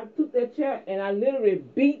 I took that chair, and I literally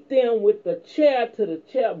beat them with the chair till the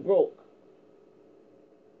chair broke.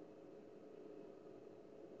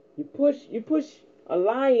 You push a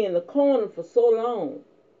lion in the corner for so long,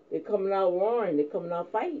 they're coming out roaring, they're coming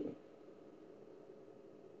out fighting.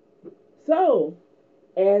 So,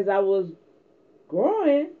 as I was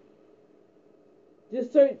growing,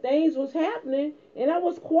 just certain things was happening, and I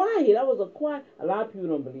was quiet. I was a quiet. A lot of people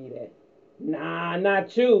don't believe that. Nah,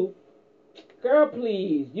 not you, girl.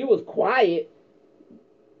 Please, you was quiet,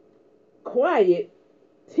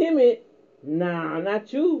 timid. Nah,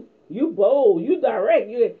 not you. You bold. You direct.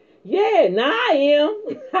 Yeah, nah, I am.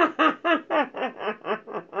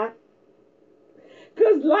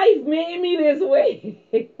 Because life made me this way.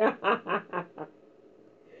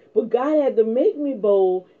 But God had to make me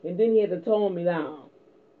bold, and then he had to tone me down.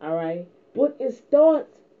 All right? But it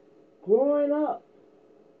starts growing up.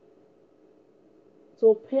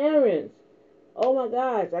 So parents, oh my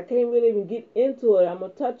gosh, I can't really even get into it. I'm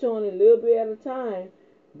going to touch on it a little bit at a time.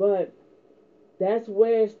 But That's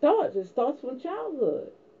where it starts. It starts from childhood.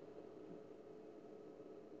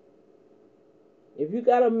 If you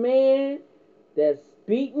got a man that's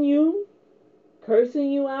beating you,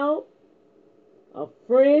 cursing you out, a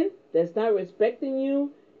friend that's not respecting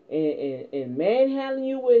you and manhandling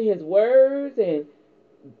you with his words and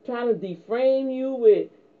trying to deframe you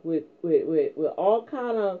with all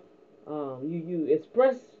kind of you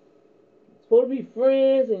express supposed to be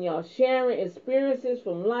friends and y'all sharing experiences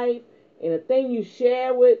from life and the thing you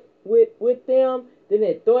share with them, then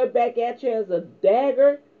they throw it back at you as a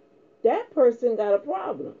dagger. That person got a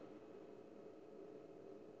problem.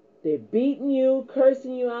 They're beating you,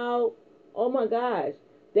 cursing you out. Oh my gosh.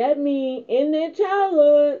 That means in their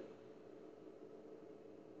childhood,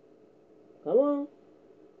 come on,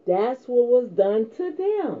 that's what was done to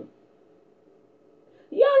them.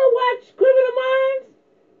 Y'all don't watch Criminal Minds?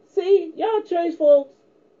 See, y'all church folks,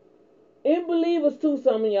 and believers too,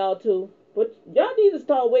 some of y'all too. But y'all need to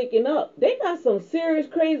start waking up. They got some serious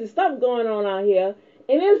crazy stuff going on out here.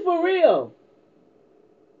 And it's for real.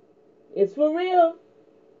 It's for real.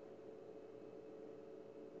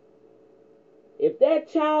 If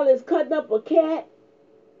that child is cutting up a cat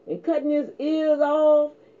and cutting his ears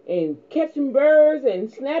off and catching birds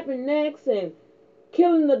and snapping necks and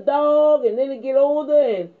killing the dog and then they get older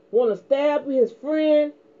and want to stab his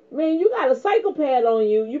friend, man, you got a psychopath on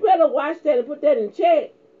you. You better watch that and put that in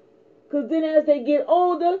check. Because then as they get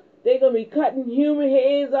older, they're going to be cutting human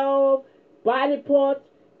heads off, body parts,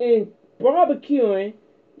 and barbecuing.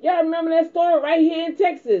 Y'all remember that story right here in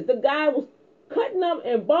Texas? The guy was cutting up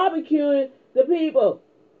and barbecuing the people.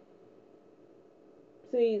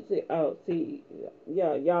 See, y'all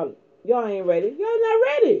ain't ready. Y'all not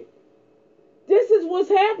ready. This is what's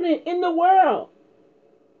happening in the world.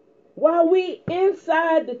 While we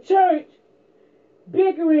inside the church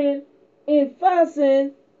bickering and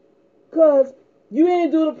fussing because you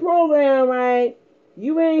ain't do the program right,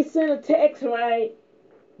 you ain't sent a text right,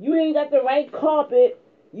 you ain't got the right carpet,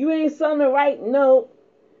 you ain't sung the right note.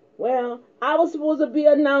 Well, I was supposed to be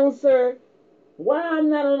an announcer. Why I'm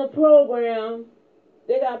not on the program?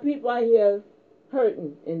 They got people out here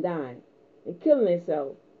hurting and dying and killing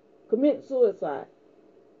themselves, committing suicide.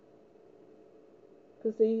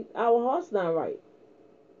 Because, see, our heart's not right.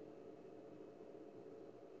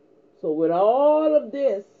 So with all of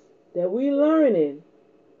this that we learning,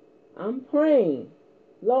 I'm praying.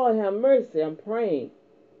 Lord have mercy, I'm praying.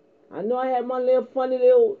 I know I have my little funny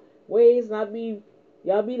little ways and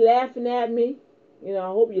y'all be laughing at me. You know, I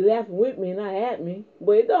hope you're laughing with me and not at me.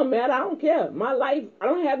 But it don't matter. I don't care. My life, I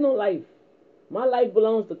don't have no life. My life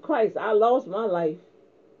belongs to Christ. I lost my life.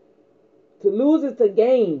 To lose is to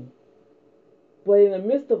gain. But in the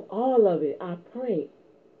midst of all of it, I pray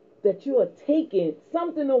that you are taking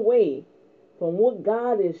something away from what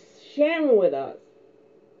God is sharing with us.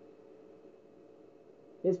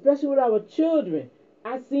 Especially with our children.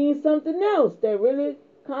 I seen something else that really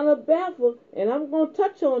kind of baffled. And I'm going to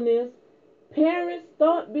touch on this. Parents,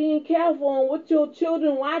 start being careful on what your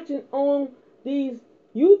children watching on these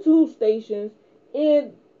YouTube stations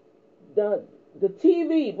and the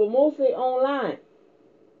TV, but mostly online.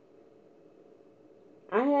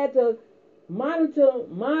 I had to monitor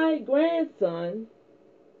my grandson.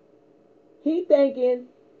 He thinking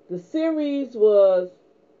the series was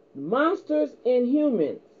Monsters and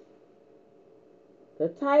Humans. The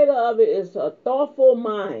title of it is A Thoughtful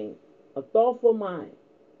Mind. A Thoughtful Mind.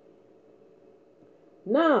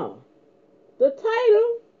 Now, the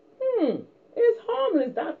title, is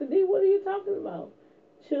harmless, Dr. D. What are you talking about?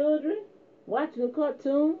 Children watching a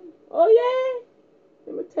cartoon? Oh, yeah?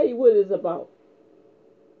 Let me tell you what it's about.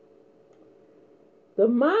 The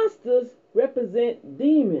monsters represent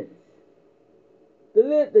demons.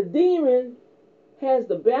 The demon has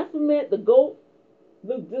the Baphomet, the goat.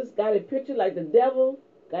 Look, this got a picture like the devil.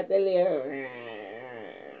 Got that little...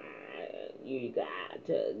 You got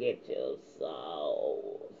to get your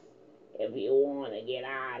souls if you want to get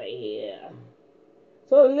out of here.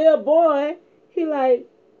 So the little boy, he like,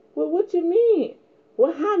 well, what you mean?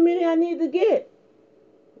 Well, how many I need to get?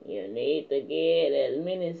 You need to get as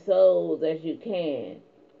many souls as you can.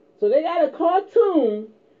 So they got a cartoon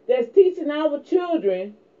that's teaching our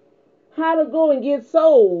children how to go and get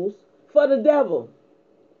souls for the devil.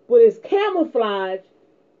 But it's camouflage,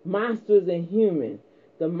 monsters and humans.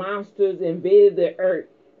 The monsters invaded the earth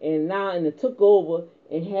and it took over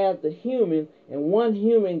and had the human, and one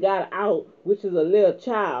human got out, which is a little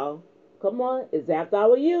child. Come on, it's after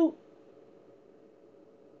our youth.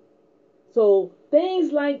 So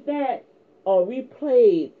things like that are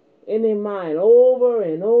replayed in their mind over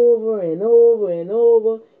and over and over and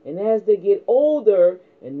over. And as they get older,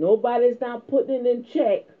 and nobody's not putting it in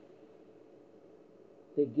check,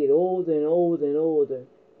 they get older and older and older.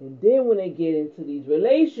 And then when they get into these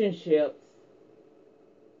relationships,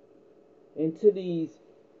 into these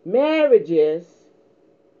marriages,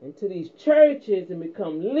 into these churches, and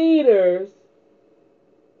become leaders,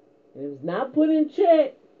 and if it's not put in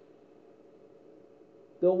check,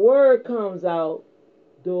 the word comes out,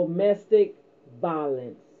 domestic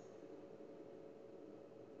violence.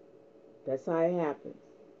 That's how it happens.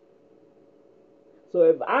 So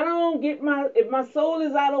if I don't get if my soul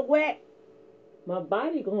is out of whack, my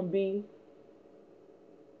body gonna put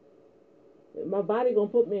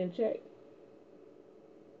me in check.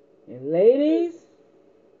 And ladies,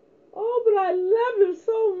 oh, but I love him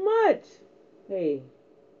so much. Hey,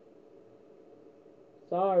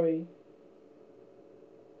 sorry.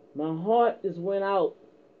 My heart just went out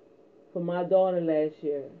for my daughter last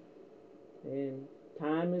year. And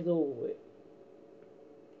time is over with.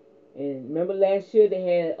 And remember last year they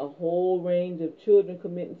had a whole range of children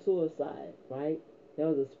committing suicide, right? There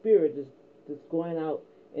was a spirit just going out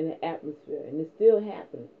in the atmosphere, and it's still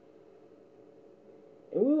happening.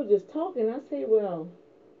 And we were just talking. I said, well,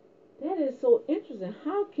 that is so interesting.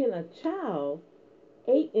 How can a child,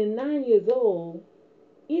 8 and 9 years old,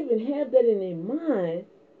 even have that in their mind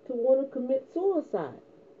to want to commit suicide?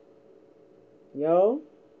 Yo,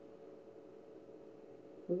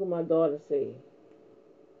 look what my daughter said.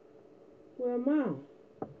 Well, Mom,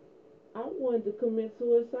 I wanted to commit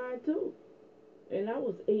suicide too. And I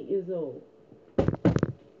was 8 years old.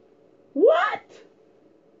 What?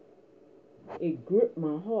 It gripped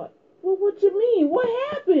my heart. Well, what you mean? What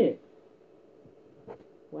happened?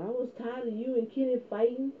 Well, I was tired of you and Kenny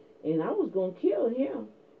fighting, and I was going to kill him.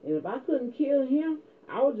 And if I couldn't kill him,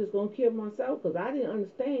 I was just going to kill myself, because I didn't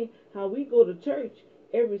understand how we go to church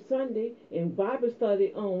every Sunday and Bible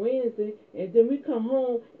study on Wednesday, and then we come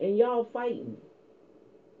home and y'all fighting.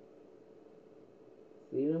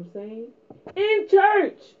 See what I'm saying? In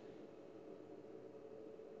church.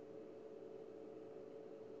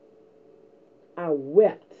 I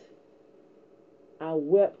wept. I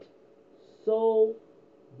wept so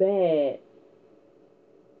bad.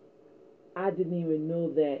 I didn't even know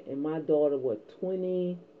that. And my daughter,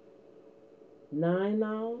 29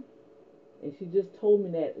 now? And she just told me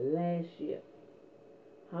that last year.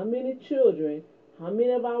 How many children, how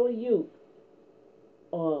many of our youth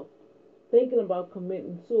are thinking about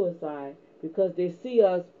committing suicide because they see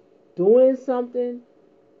us doing something,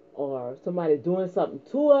 or somebody doing something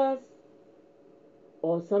to us,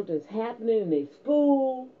 or something's happening in their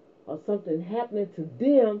school, or something happening to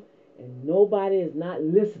them, and nobody is not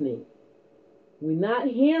listening. We're not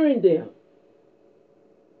hearing them.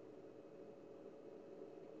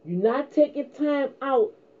 You're not taking time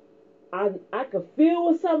out. I could feel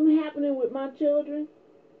when something happening with my children.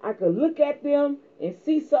 I could look at them and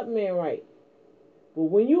see something ain't right. But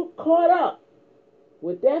when you caught up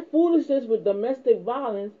with that foolishness with domestic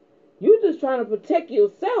violence, you just trying to protect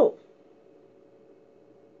yourself.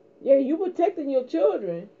 Yeah, you protecting your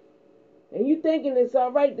children, and you thinking it's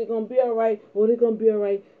all right. They're gonna be all right. Well, they're gonna be all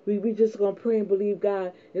right. We just gonna pray and believe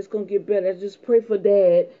God. It's gonna get better. Let's just pray for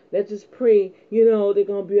Dad. Let's just pray. They're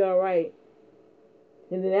gonna be all right.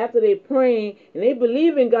 And then after they praying and they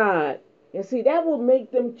believe in God, and see, that will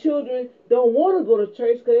make them children don't want to go to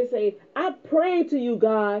church, because they say, I prayed to you,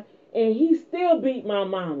 God, and he still beat my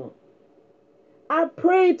mama. I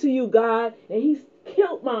prayed to you, God, and he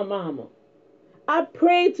killed my mama. I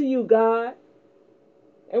prayed to you, God,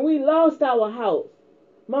 and we lost our house.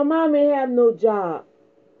 My mom ain't have no job.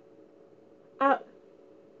 I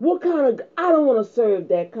don't want to serve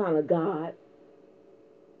that kind of God.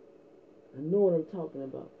 I know what I'm talking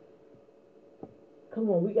about. Come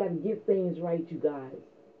on, we got to get things right, you guys.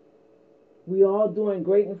 We all doing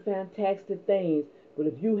great and fantastic things, but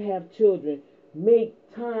if you have children, make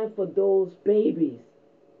time for those babies.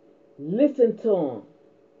 Listen to them.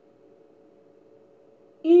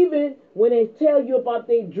 Even when they tell you about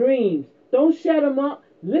their dreams, don't shut them up.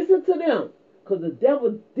 Listen to them, because the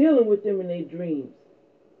devil's dealing with them in their dreams.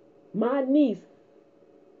 My niece,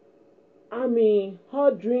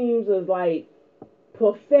 her dreams is like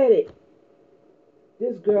prophetic.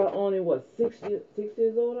 This girl only, 6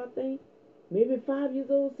 years old, I think? Maybe 5 years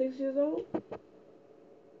old, 6 years old?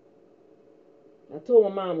 I told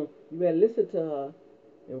my mama, you better listen to her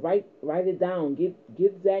and write it down. Get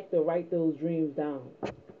Zach to write those dreams down.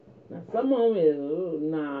 Now, some of them is,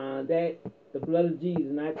 that the blood of Jesus,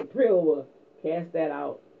 not the prayer over, cast that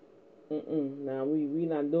out. Nah, we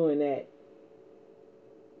not doing that.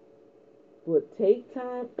 But take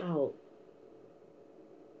time out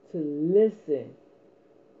to listen.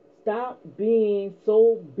 Stop being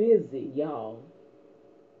so busy, y'all.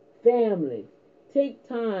 Family. Take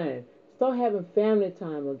time. Start having family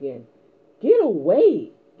time again. Get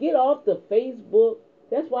away. Get off the Facebook.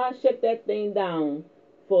 That's why I shut that thing down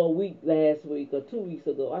for a week last week or 2 weeks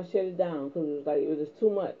ago. I shut it down because it was just too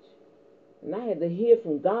much. And I had to hear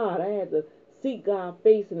from God. I had to seek God's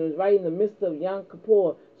face, and it was right in the midst of Yom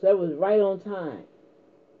Kippur, so it was right on time.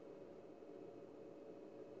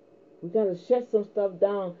 We got to shut some stuff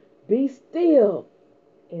down. Be still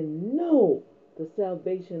and know the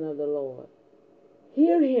salvation of the Lord.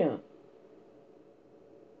 Hear Him.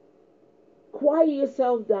 Quiet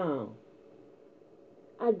yourself down.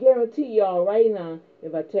 I guarantee y'all right now,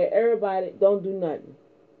 if I tell everybody, don't do nothing.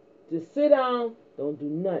 Just sit down, don't do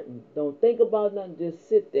nothing. Don't think about nothing, just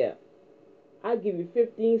sit there. I give you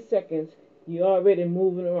 15 seconds, you're already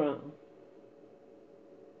moving around.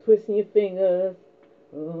 Twisting your fingers.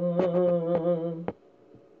 Oh,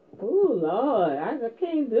 Lord, I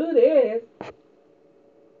can't do this.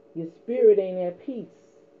 Your spirit ain't at peace.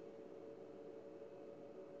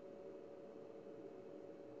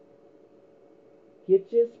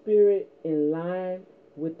 Get your spirit in line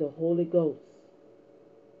with the Holy Ghost.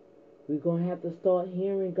 We're going to have to start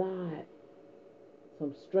hearing God.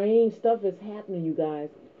 Some strange stuff is happening, you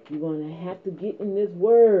guys. You're going to have to get in this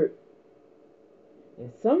word.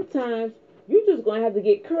 And sometimes you're just going to have to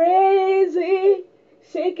get crazy.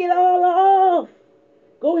 Shake it all off.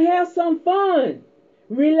 Go have some fun.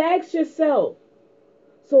 Relax yourself.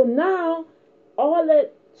 So now all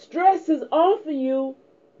that stress is off of you.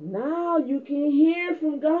 Now you can hear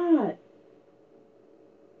from God.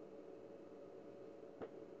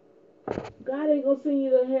 God ain't going to send you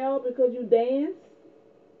to hell because you dance.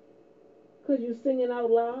 Because you singing out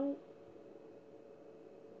loud.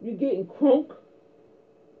 You getting crunk.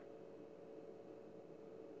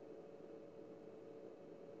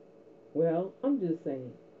 Well, I'm just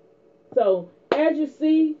saying. So, as you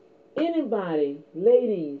see, anybody,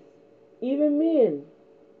 ladies, even men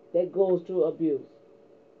that goes through abuse,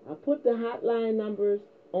 I put the hotline numbers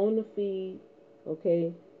on the feed,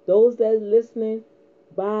 okay? Those that are listening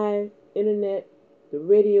by internet, the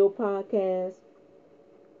radio podcast,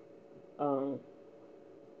 I'm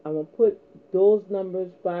going to put those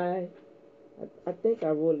numbers by, I think I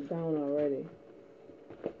wrote it down already.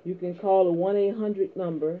 You can call the 1-800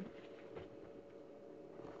 number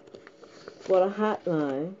for the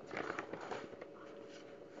hotline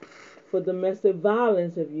for domestic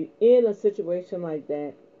violence. If you're in a situation like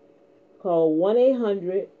that, call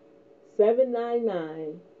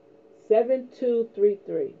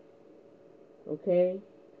 1-800-799-7233. Okay?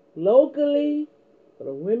 Locally, for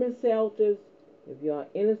the women's shelters, if you're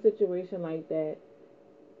in a situation like that,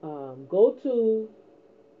 go to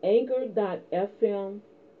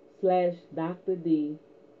anchor.fm/Dr. D,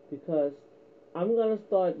 because I'm going to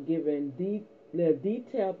start giving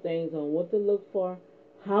detailed things on what to look for,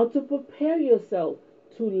 how to prepare yourself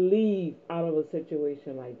to leave out of a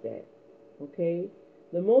situation like that. Okay?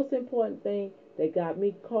 The most important thing that got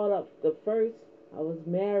me caught up, the first, I was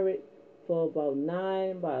married for about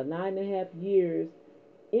 9.5 years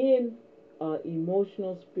in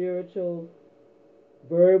emotional, spiritual,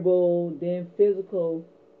 verbal, then physical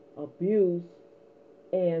abuse,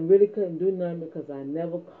 and really couldn't do nothing because I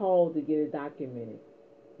never called to get it documented.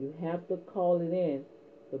 You have to call it in.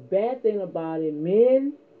 The bad thing about it,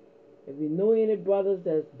 men, if you know any brothers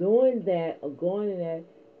that's doing that or going in that,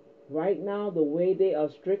 right now, the way they are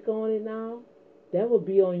strict on it now, that will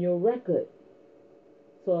be on your record.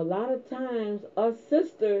 So a lot of times, us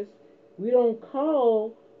sisters, we don't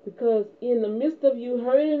call because in the midst of you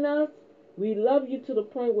hurting us, we love you to the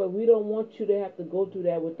point where we don't want you to have to go through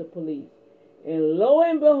that with the police. And lo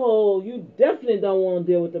and behold, you definitely don't want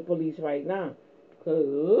to deal with the police right now. Because,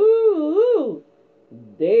 ooh,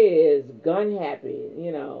 there's gun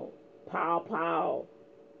happy, pow, pow.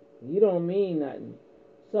 You don't mean nothing.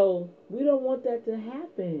 So, we don't want that to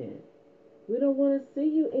happen. We don't want to see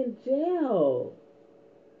you in jail.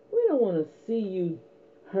 We don't want to see you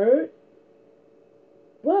hurt.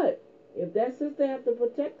 But if that sister have to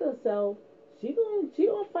protect herself, she gonna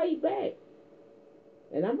fight back.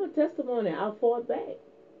 And I'm a testimony. I fought back.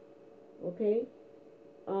 Okay.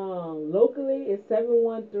 Locally it's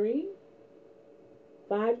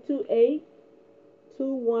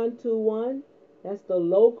 713-528-2121. That's the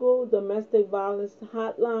local domestic violence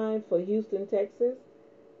hotline for Houston, Texas.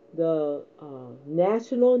 The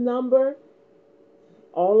national number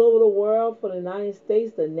all over the world for the United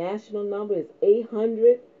States, the national number is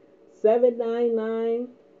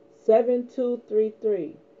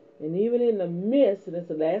 800-799-7233. And even in the midst, and it's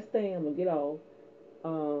the last thing I'm going to get off,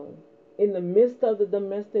 in the midst of the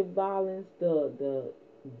domestic violence, the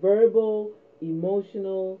verbal,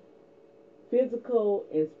 emotional, physical,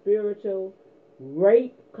 and spiritual,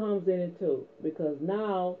 rape comes in it too. Because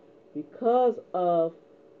now, because of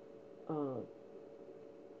uh,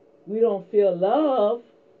 we don't feel love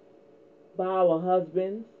by our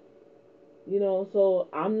husbands, so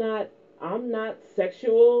I'm not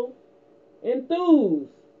sexual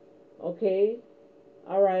enthused. Okay?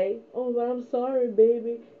 Alright. Oh, but I'm sorry,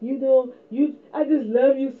 baby. I just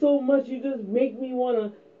love you so much. You just make me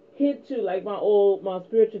wanna hit you, like my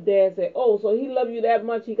spiritual dad said. Oh, so he love you that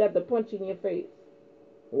much he got to punch in your face.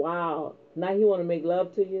 Wow. Now he wanna make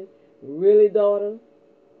love to you? Really, daughter?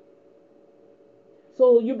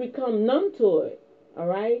 So you become numb to it.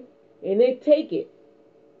 Alright? And they take it.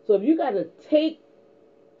 So if you gotta take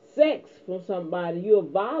sex from somebody, you're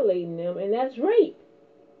violating them, and that's rape.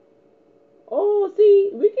 Oh, see,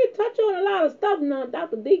 we can touch on a lot of stuff now.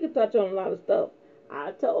 Dr. D can touch on a lot of stuff.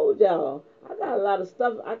 I told y'all, I got a lot of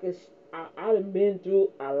stuff I can. I done been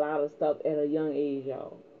through a lot of stuff at a young age,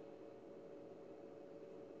 y'all.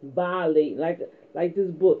 Violate like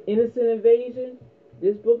this book, Innocent Invasion.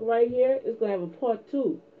 This book right here is gonna have a part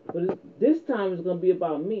two, but this time it's gonna be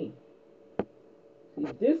about me. See,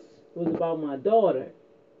 this was about my daughter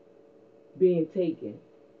being taken.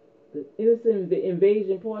 The Innocent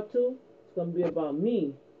Invasion part two is gonna be about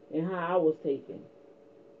me and how I was taken.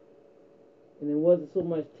 And it wasn't so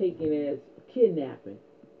much taken as kidnapping,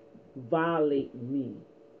 violating me.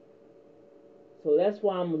 So that's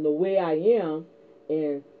why I'm the way I am.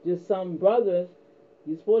 And just some brothers,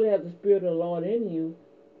 you're supposed to have the Spirit of the Lord in you.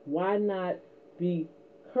 Why not be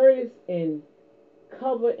courteous and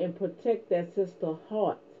cover and protect that sister's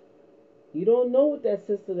heart? You don't know what that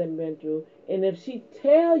sister has been through. And if she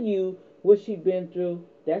tell you what she been through,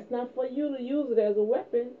 that's not for you to use it as a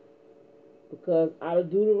weapon. Because out of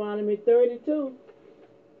Deuteronomy 32,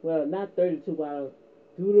 well, not 32, but out of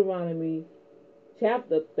Deuteronomy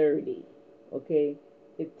chapter 30, okay,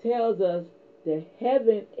 it tells us that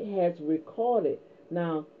heaven has recorded.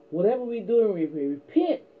 Now, whatever we do and we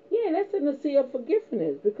repent, yeah, that's in the sea of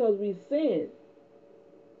forgiveness because we sinned.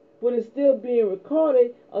 But it's still being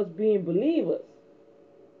recorded us being believers.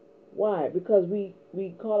 Why? Because we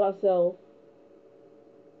call ourselves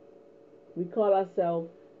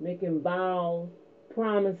making vows,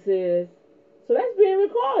 promises. So that's being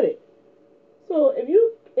recorded. So if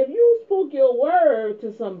you spoke your word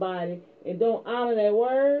to somebody and don't honor that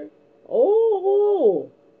word,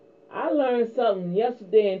 oh, I learned something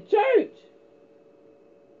yesterday in church.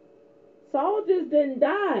 Saul just didn't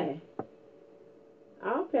die.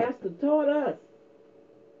 Our pastor taught us.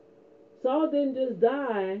 Saul didn't just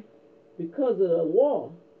die because of the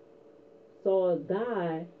war. Saul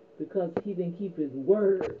died because he didn't keep his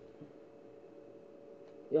word.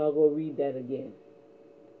 Y'all go read that again.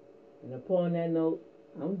 And upon that note,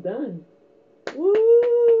 I'm done.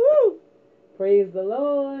 Woo! Praise the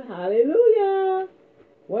Lord. Hallelujah.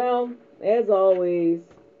 Well, as always,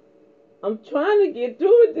 I'm trying to get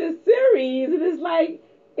through this series, and it's like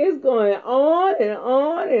it's going on and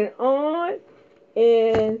on and on.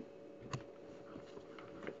 And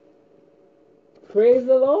praise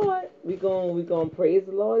the Lord. We gonna praise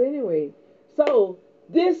the Lord anyway. So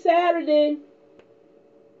this Saturday,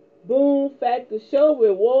 Boom Factor Show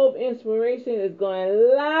with Wolf Inspiration is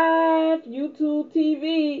going live YouTube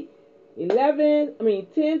TV 10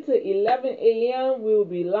 to 11 a.m. We will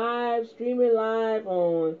be live, streaming live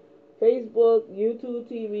on Facebook, YouTube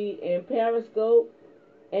TV, and Periscope.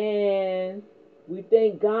 And we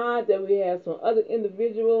thank God that we have some other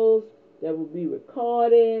individuals that will be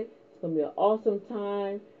recorded. It's going to be an awesome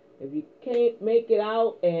time. If you can't make it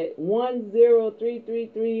out at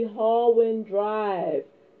 10333 Hallwyn Drive,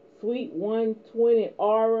 Suite 120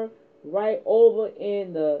 Aura, right over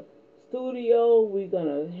in the studio,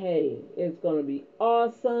 it's gonna be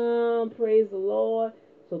awesome. Praise the Lord.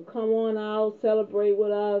 So come on out, celebrate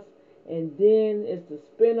with us, and then it's the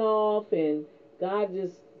spin-off, and God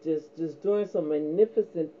just doing some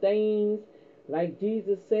magnificent things, like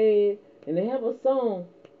Jesus said. And they have a song,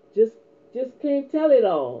 just can't tell it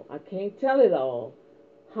all. I can't tell it all.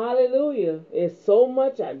 Hallelujah. It's so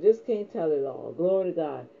much I just can't tell it all. Glory to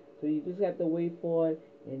God. So you just have to wait for it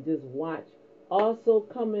and just watch. Also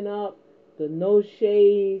coming up, the No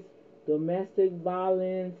Shades Domestic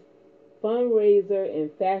Violence Fundraiser and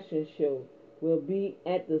Fashion Show will be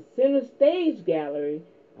at the Center Stage Gallery.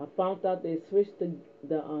 I found out they switched the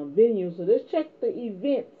venue, so just check the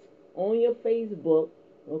events on your Facebook,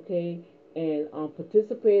 okay, and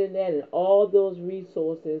participate in that, and all those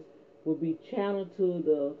resources will be channeled to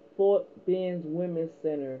the Fort Bend Women's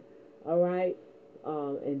Center. All right.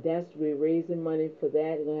 And that's we're raising money for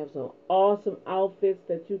that. We're gonna have some awesome outfits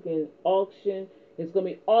that you can auction. It's gonna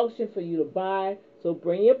be auction for you to buy. So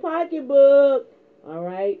bring your pocketbook. All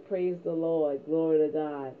right, praise the Lord, glory to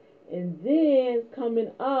God. And then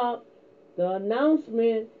coming up, the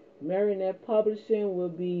announcement: Marinette Publishing will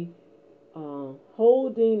be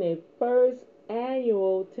holding a first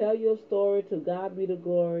annual Tell Your Story to God Be the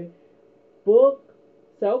Glory book,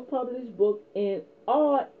 self-published book, and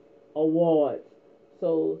art awards.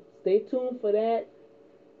 So stay tuned for that.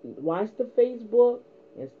 Watch the Facebook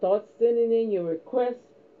and start sending in your requests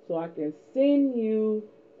so I can send you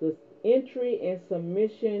the entry and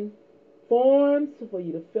submission forms for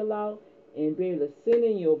you to fill out and be able to send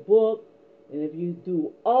in your book. And if you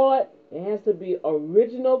do art, it has to be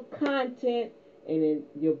original content. And in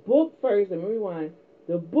your book first, let me rewind.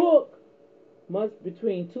 The book must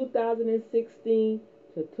between 2016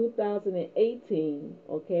 to 2018,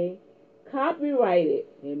 okay? Copyrighted.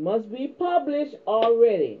 It must be published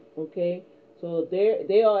already, okay? So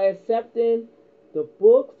they are accepting the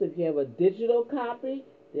books. If you have a digital copy,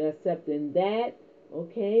 they're accepting that,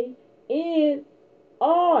 okay? And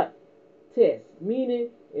artists, meaning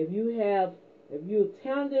if you're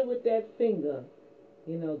talented with that finger,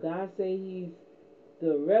 God say He's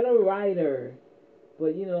the letter writer,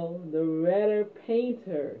 but the redder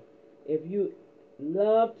painter. If you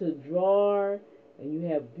love to draw and you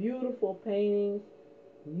have beautiful paintings,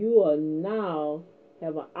 you are now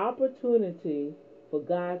have an opportunity for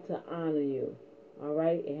God to honor you. All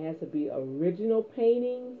right, it has to be original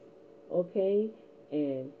paintings, okay,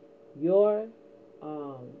 and your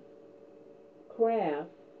um, craft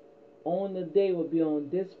on the day will be on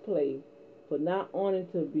display for not only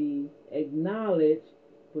to be acknowledged,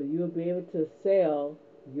 but you'll be able to sell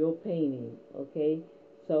your painting. Okay,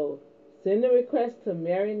 so send a request to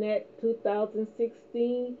Marinette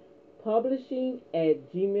 2016 publishing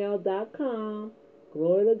at gmail.com.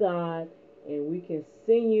 Glory to God, and we can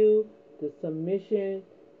send you the submission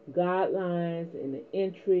guidelines and the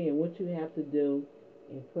entry and what you have to do.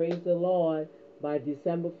 And praise the Lord, by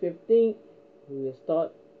December 15th, we will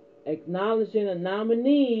start acknowledging the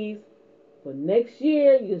nominees for next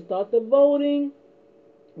year. You start the voting.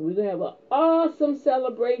 We're going to have an awesome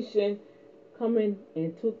celebration coming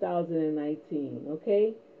in 2019,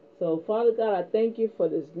 okay? So, Father God, I thank you for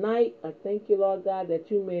this night. I thank you, Lord God,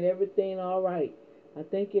 that you made everything all right. I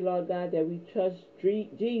thank you, Lord God, that we trust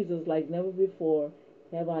Jesus like never before.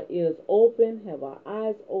 Have our ears open, have our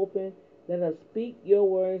eyes open. Let us speak your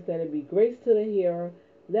words. Let it be grace to the hearer.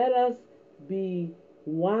 Let us be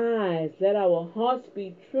wise. Let our hearts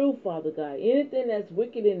be true, Father God. Anything that's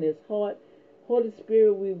wicked in this heart, Holy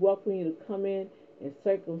Spirit, we welcome you to come in and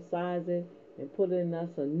circumcise it and put in us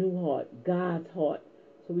a new heart, God's heart,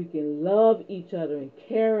 so we can love each other and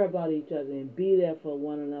care about each other and be there for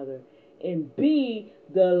one another and be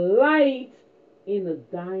the light in a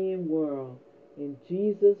dying world. In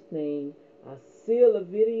Jesus' name, I seal the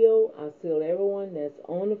video. I seal everyone that's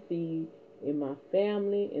on the feed in my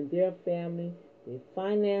family and their family, their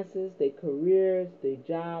finances, their careers, their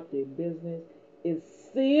job, their business is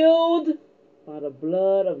sealed by the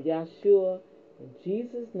blood of Yeshua. In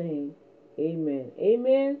Jesus' name, amen.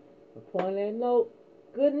 Amen. Upon that note,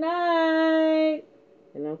 good night.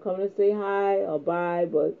 And I'm coming to say hi or bye,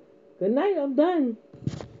 but good night. I'm done.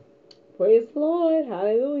 Praise the Lord.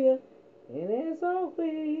 Hallelujah. And as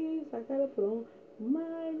always, I gotta put on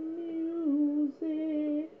my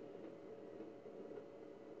music.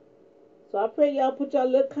 So I pray y'all put y'all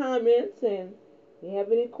little comments, and if you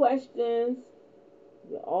have any questions,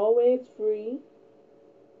 you're always free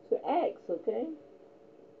to ask, okay?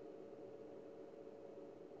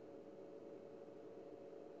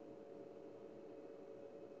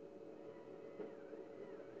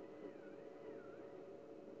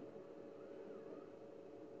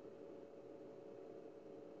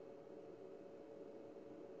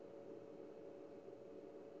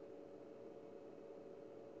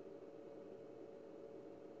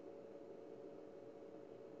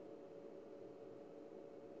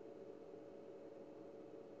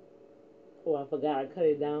 Oh, I forgot I cut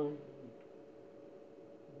it down.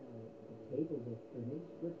 The table was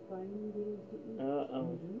furnished with fine meals to eat Uh-oh.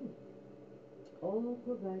 and drink, all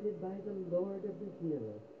provided by the Lord of the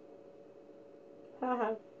Hill.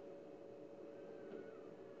 Haha.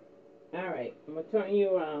 Alright, I'm gonna turn you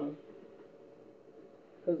around.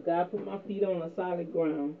 Because God put my feet on a solid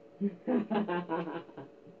ground. Turn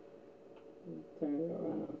it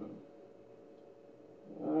around.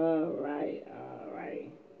 Alright,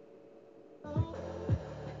 alright.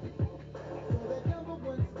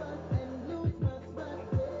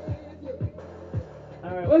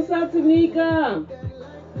 Alright, what's up, Tanika?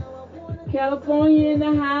 California in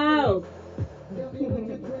the house.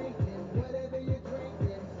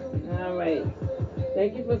 All right.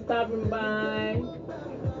 Thank you for stopping by.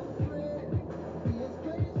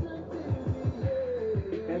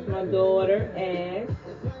 That's my daughter, Ash.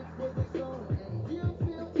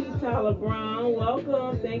 T. Tyler Brown,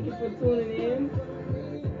 welcome. Thank you for tuning in.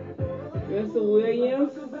 Mr.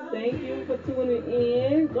 Williams, thank you for tuning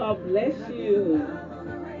in. God bless you.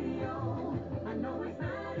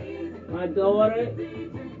 My daughter,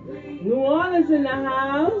 New Orleans in the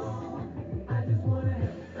house.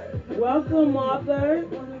 Welcome, Arthur.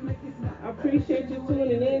 I appreciate you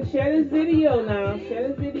tuning in. Share this video now. Share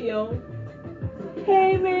this video.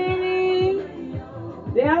 Hey, Manny.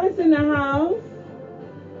 Dallas in the house.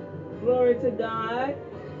 Glory to God.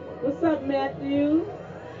 What's up, Matthew?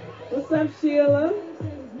 What's up, Sheila?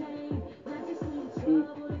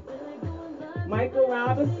 Michael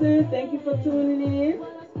Robinson, thank you for tuning in.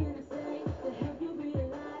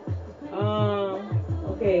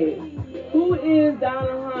 Okay, who is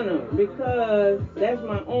Donna Hunter? Because that's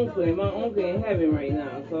my uncle, and my uncle in heaven right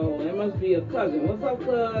now, so it must be a cousin. What's up,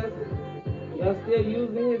 cuz? Y'all still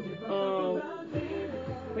using his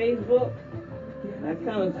Facebook? That's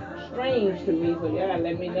kind of strange to me, so y'all gotta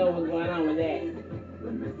let me know what's going on with that.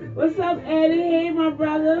 What's up, Eddie? Hey, my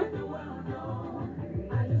brother.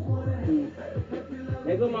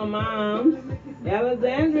 There go my mom's.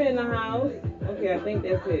 Alexandria in the house. Okay, I think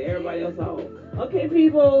that's it. Everybody else off. Okay,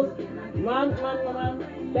 people. Mom.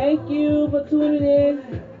 Thank you for tuning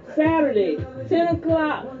in. Saturday, 10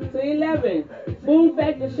 o'clock to 11. Boom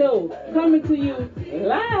Factor Show coming to you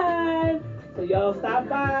live. So y'all stop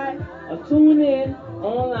by or tune in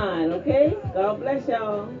online, okay? God bless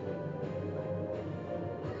y'all.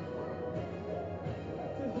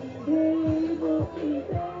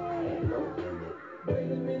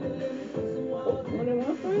 Only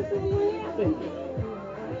one person? What happened?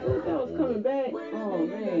 I thought that was coming back. Oh,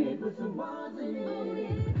 man.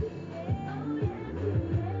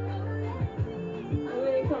 Oh,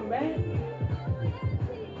 it ain't come back?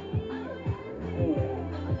 Oh.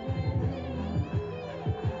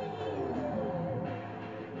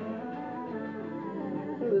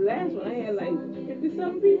 For the last one, I had like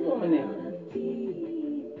 50-something people on there.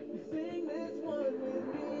 Sing this one with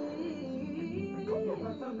me. If I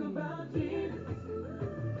talk about Jesus,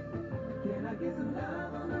 can I get some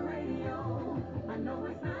love on the radio? I know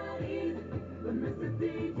it's not easy, but Mr.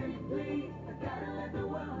 DJ, please, I gotta let the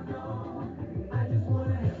world know. I just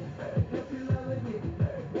wanna help you love again.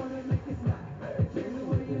 Wanna make you smile, change the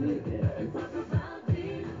way you live. And talk about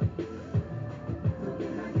Jesus. So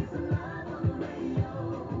can I get some love on the radio?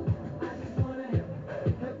 I just wanna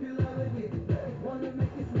help you love again. Wanna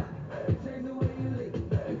make you smile, change the way you live.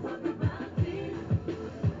 And talk about Jesus.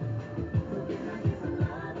 So can I get some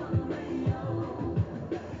love on the radio?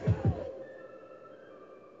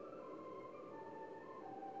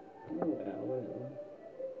 Oh, well, whatever.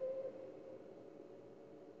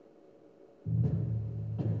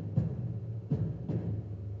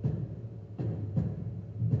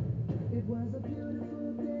 It was a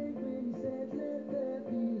beautiful day when you said, let there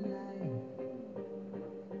be light.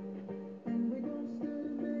 And we both stood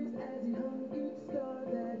amazed as he hung each star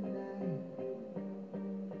that night.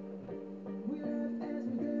 We laughed as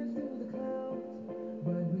we danced through the clouds,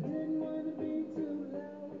 but we didn't want to be too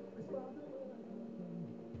loud. 'Cause Father was working,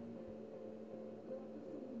 God was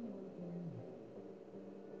soon working.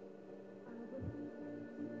 I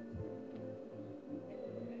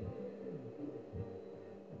believe such things will be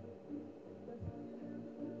that's why you never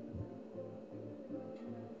come to forgive of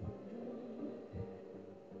my sin.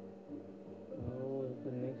 Oh, the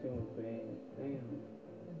connection was bad.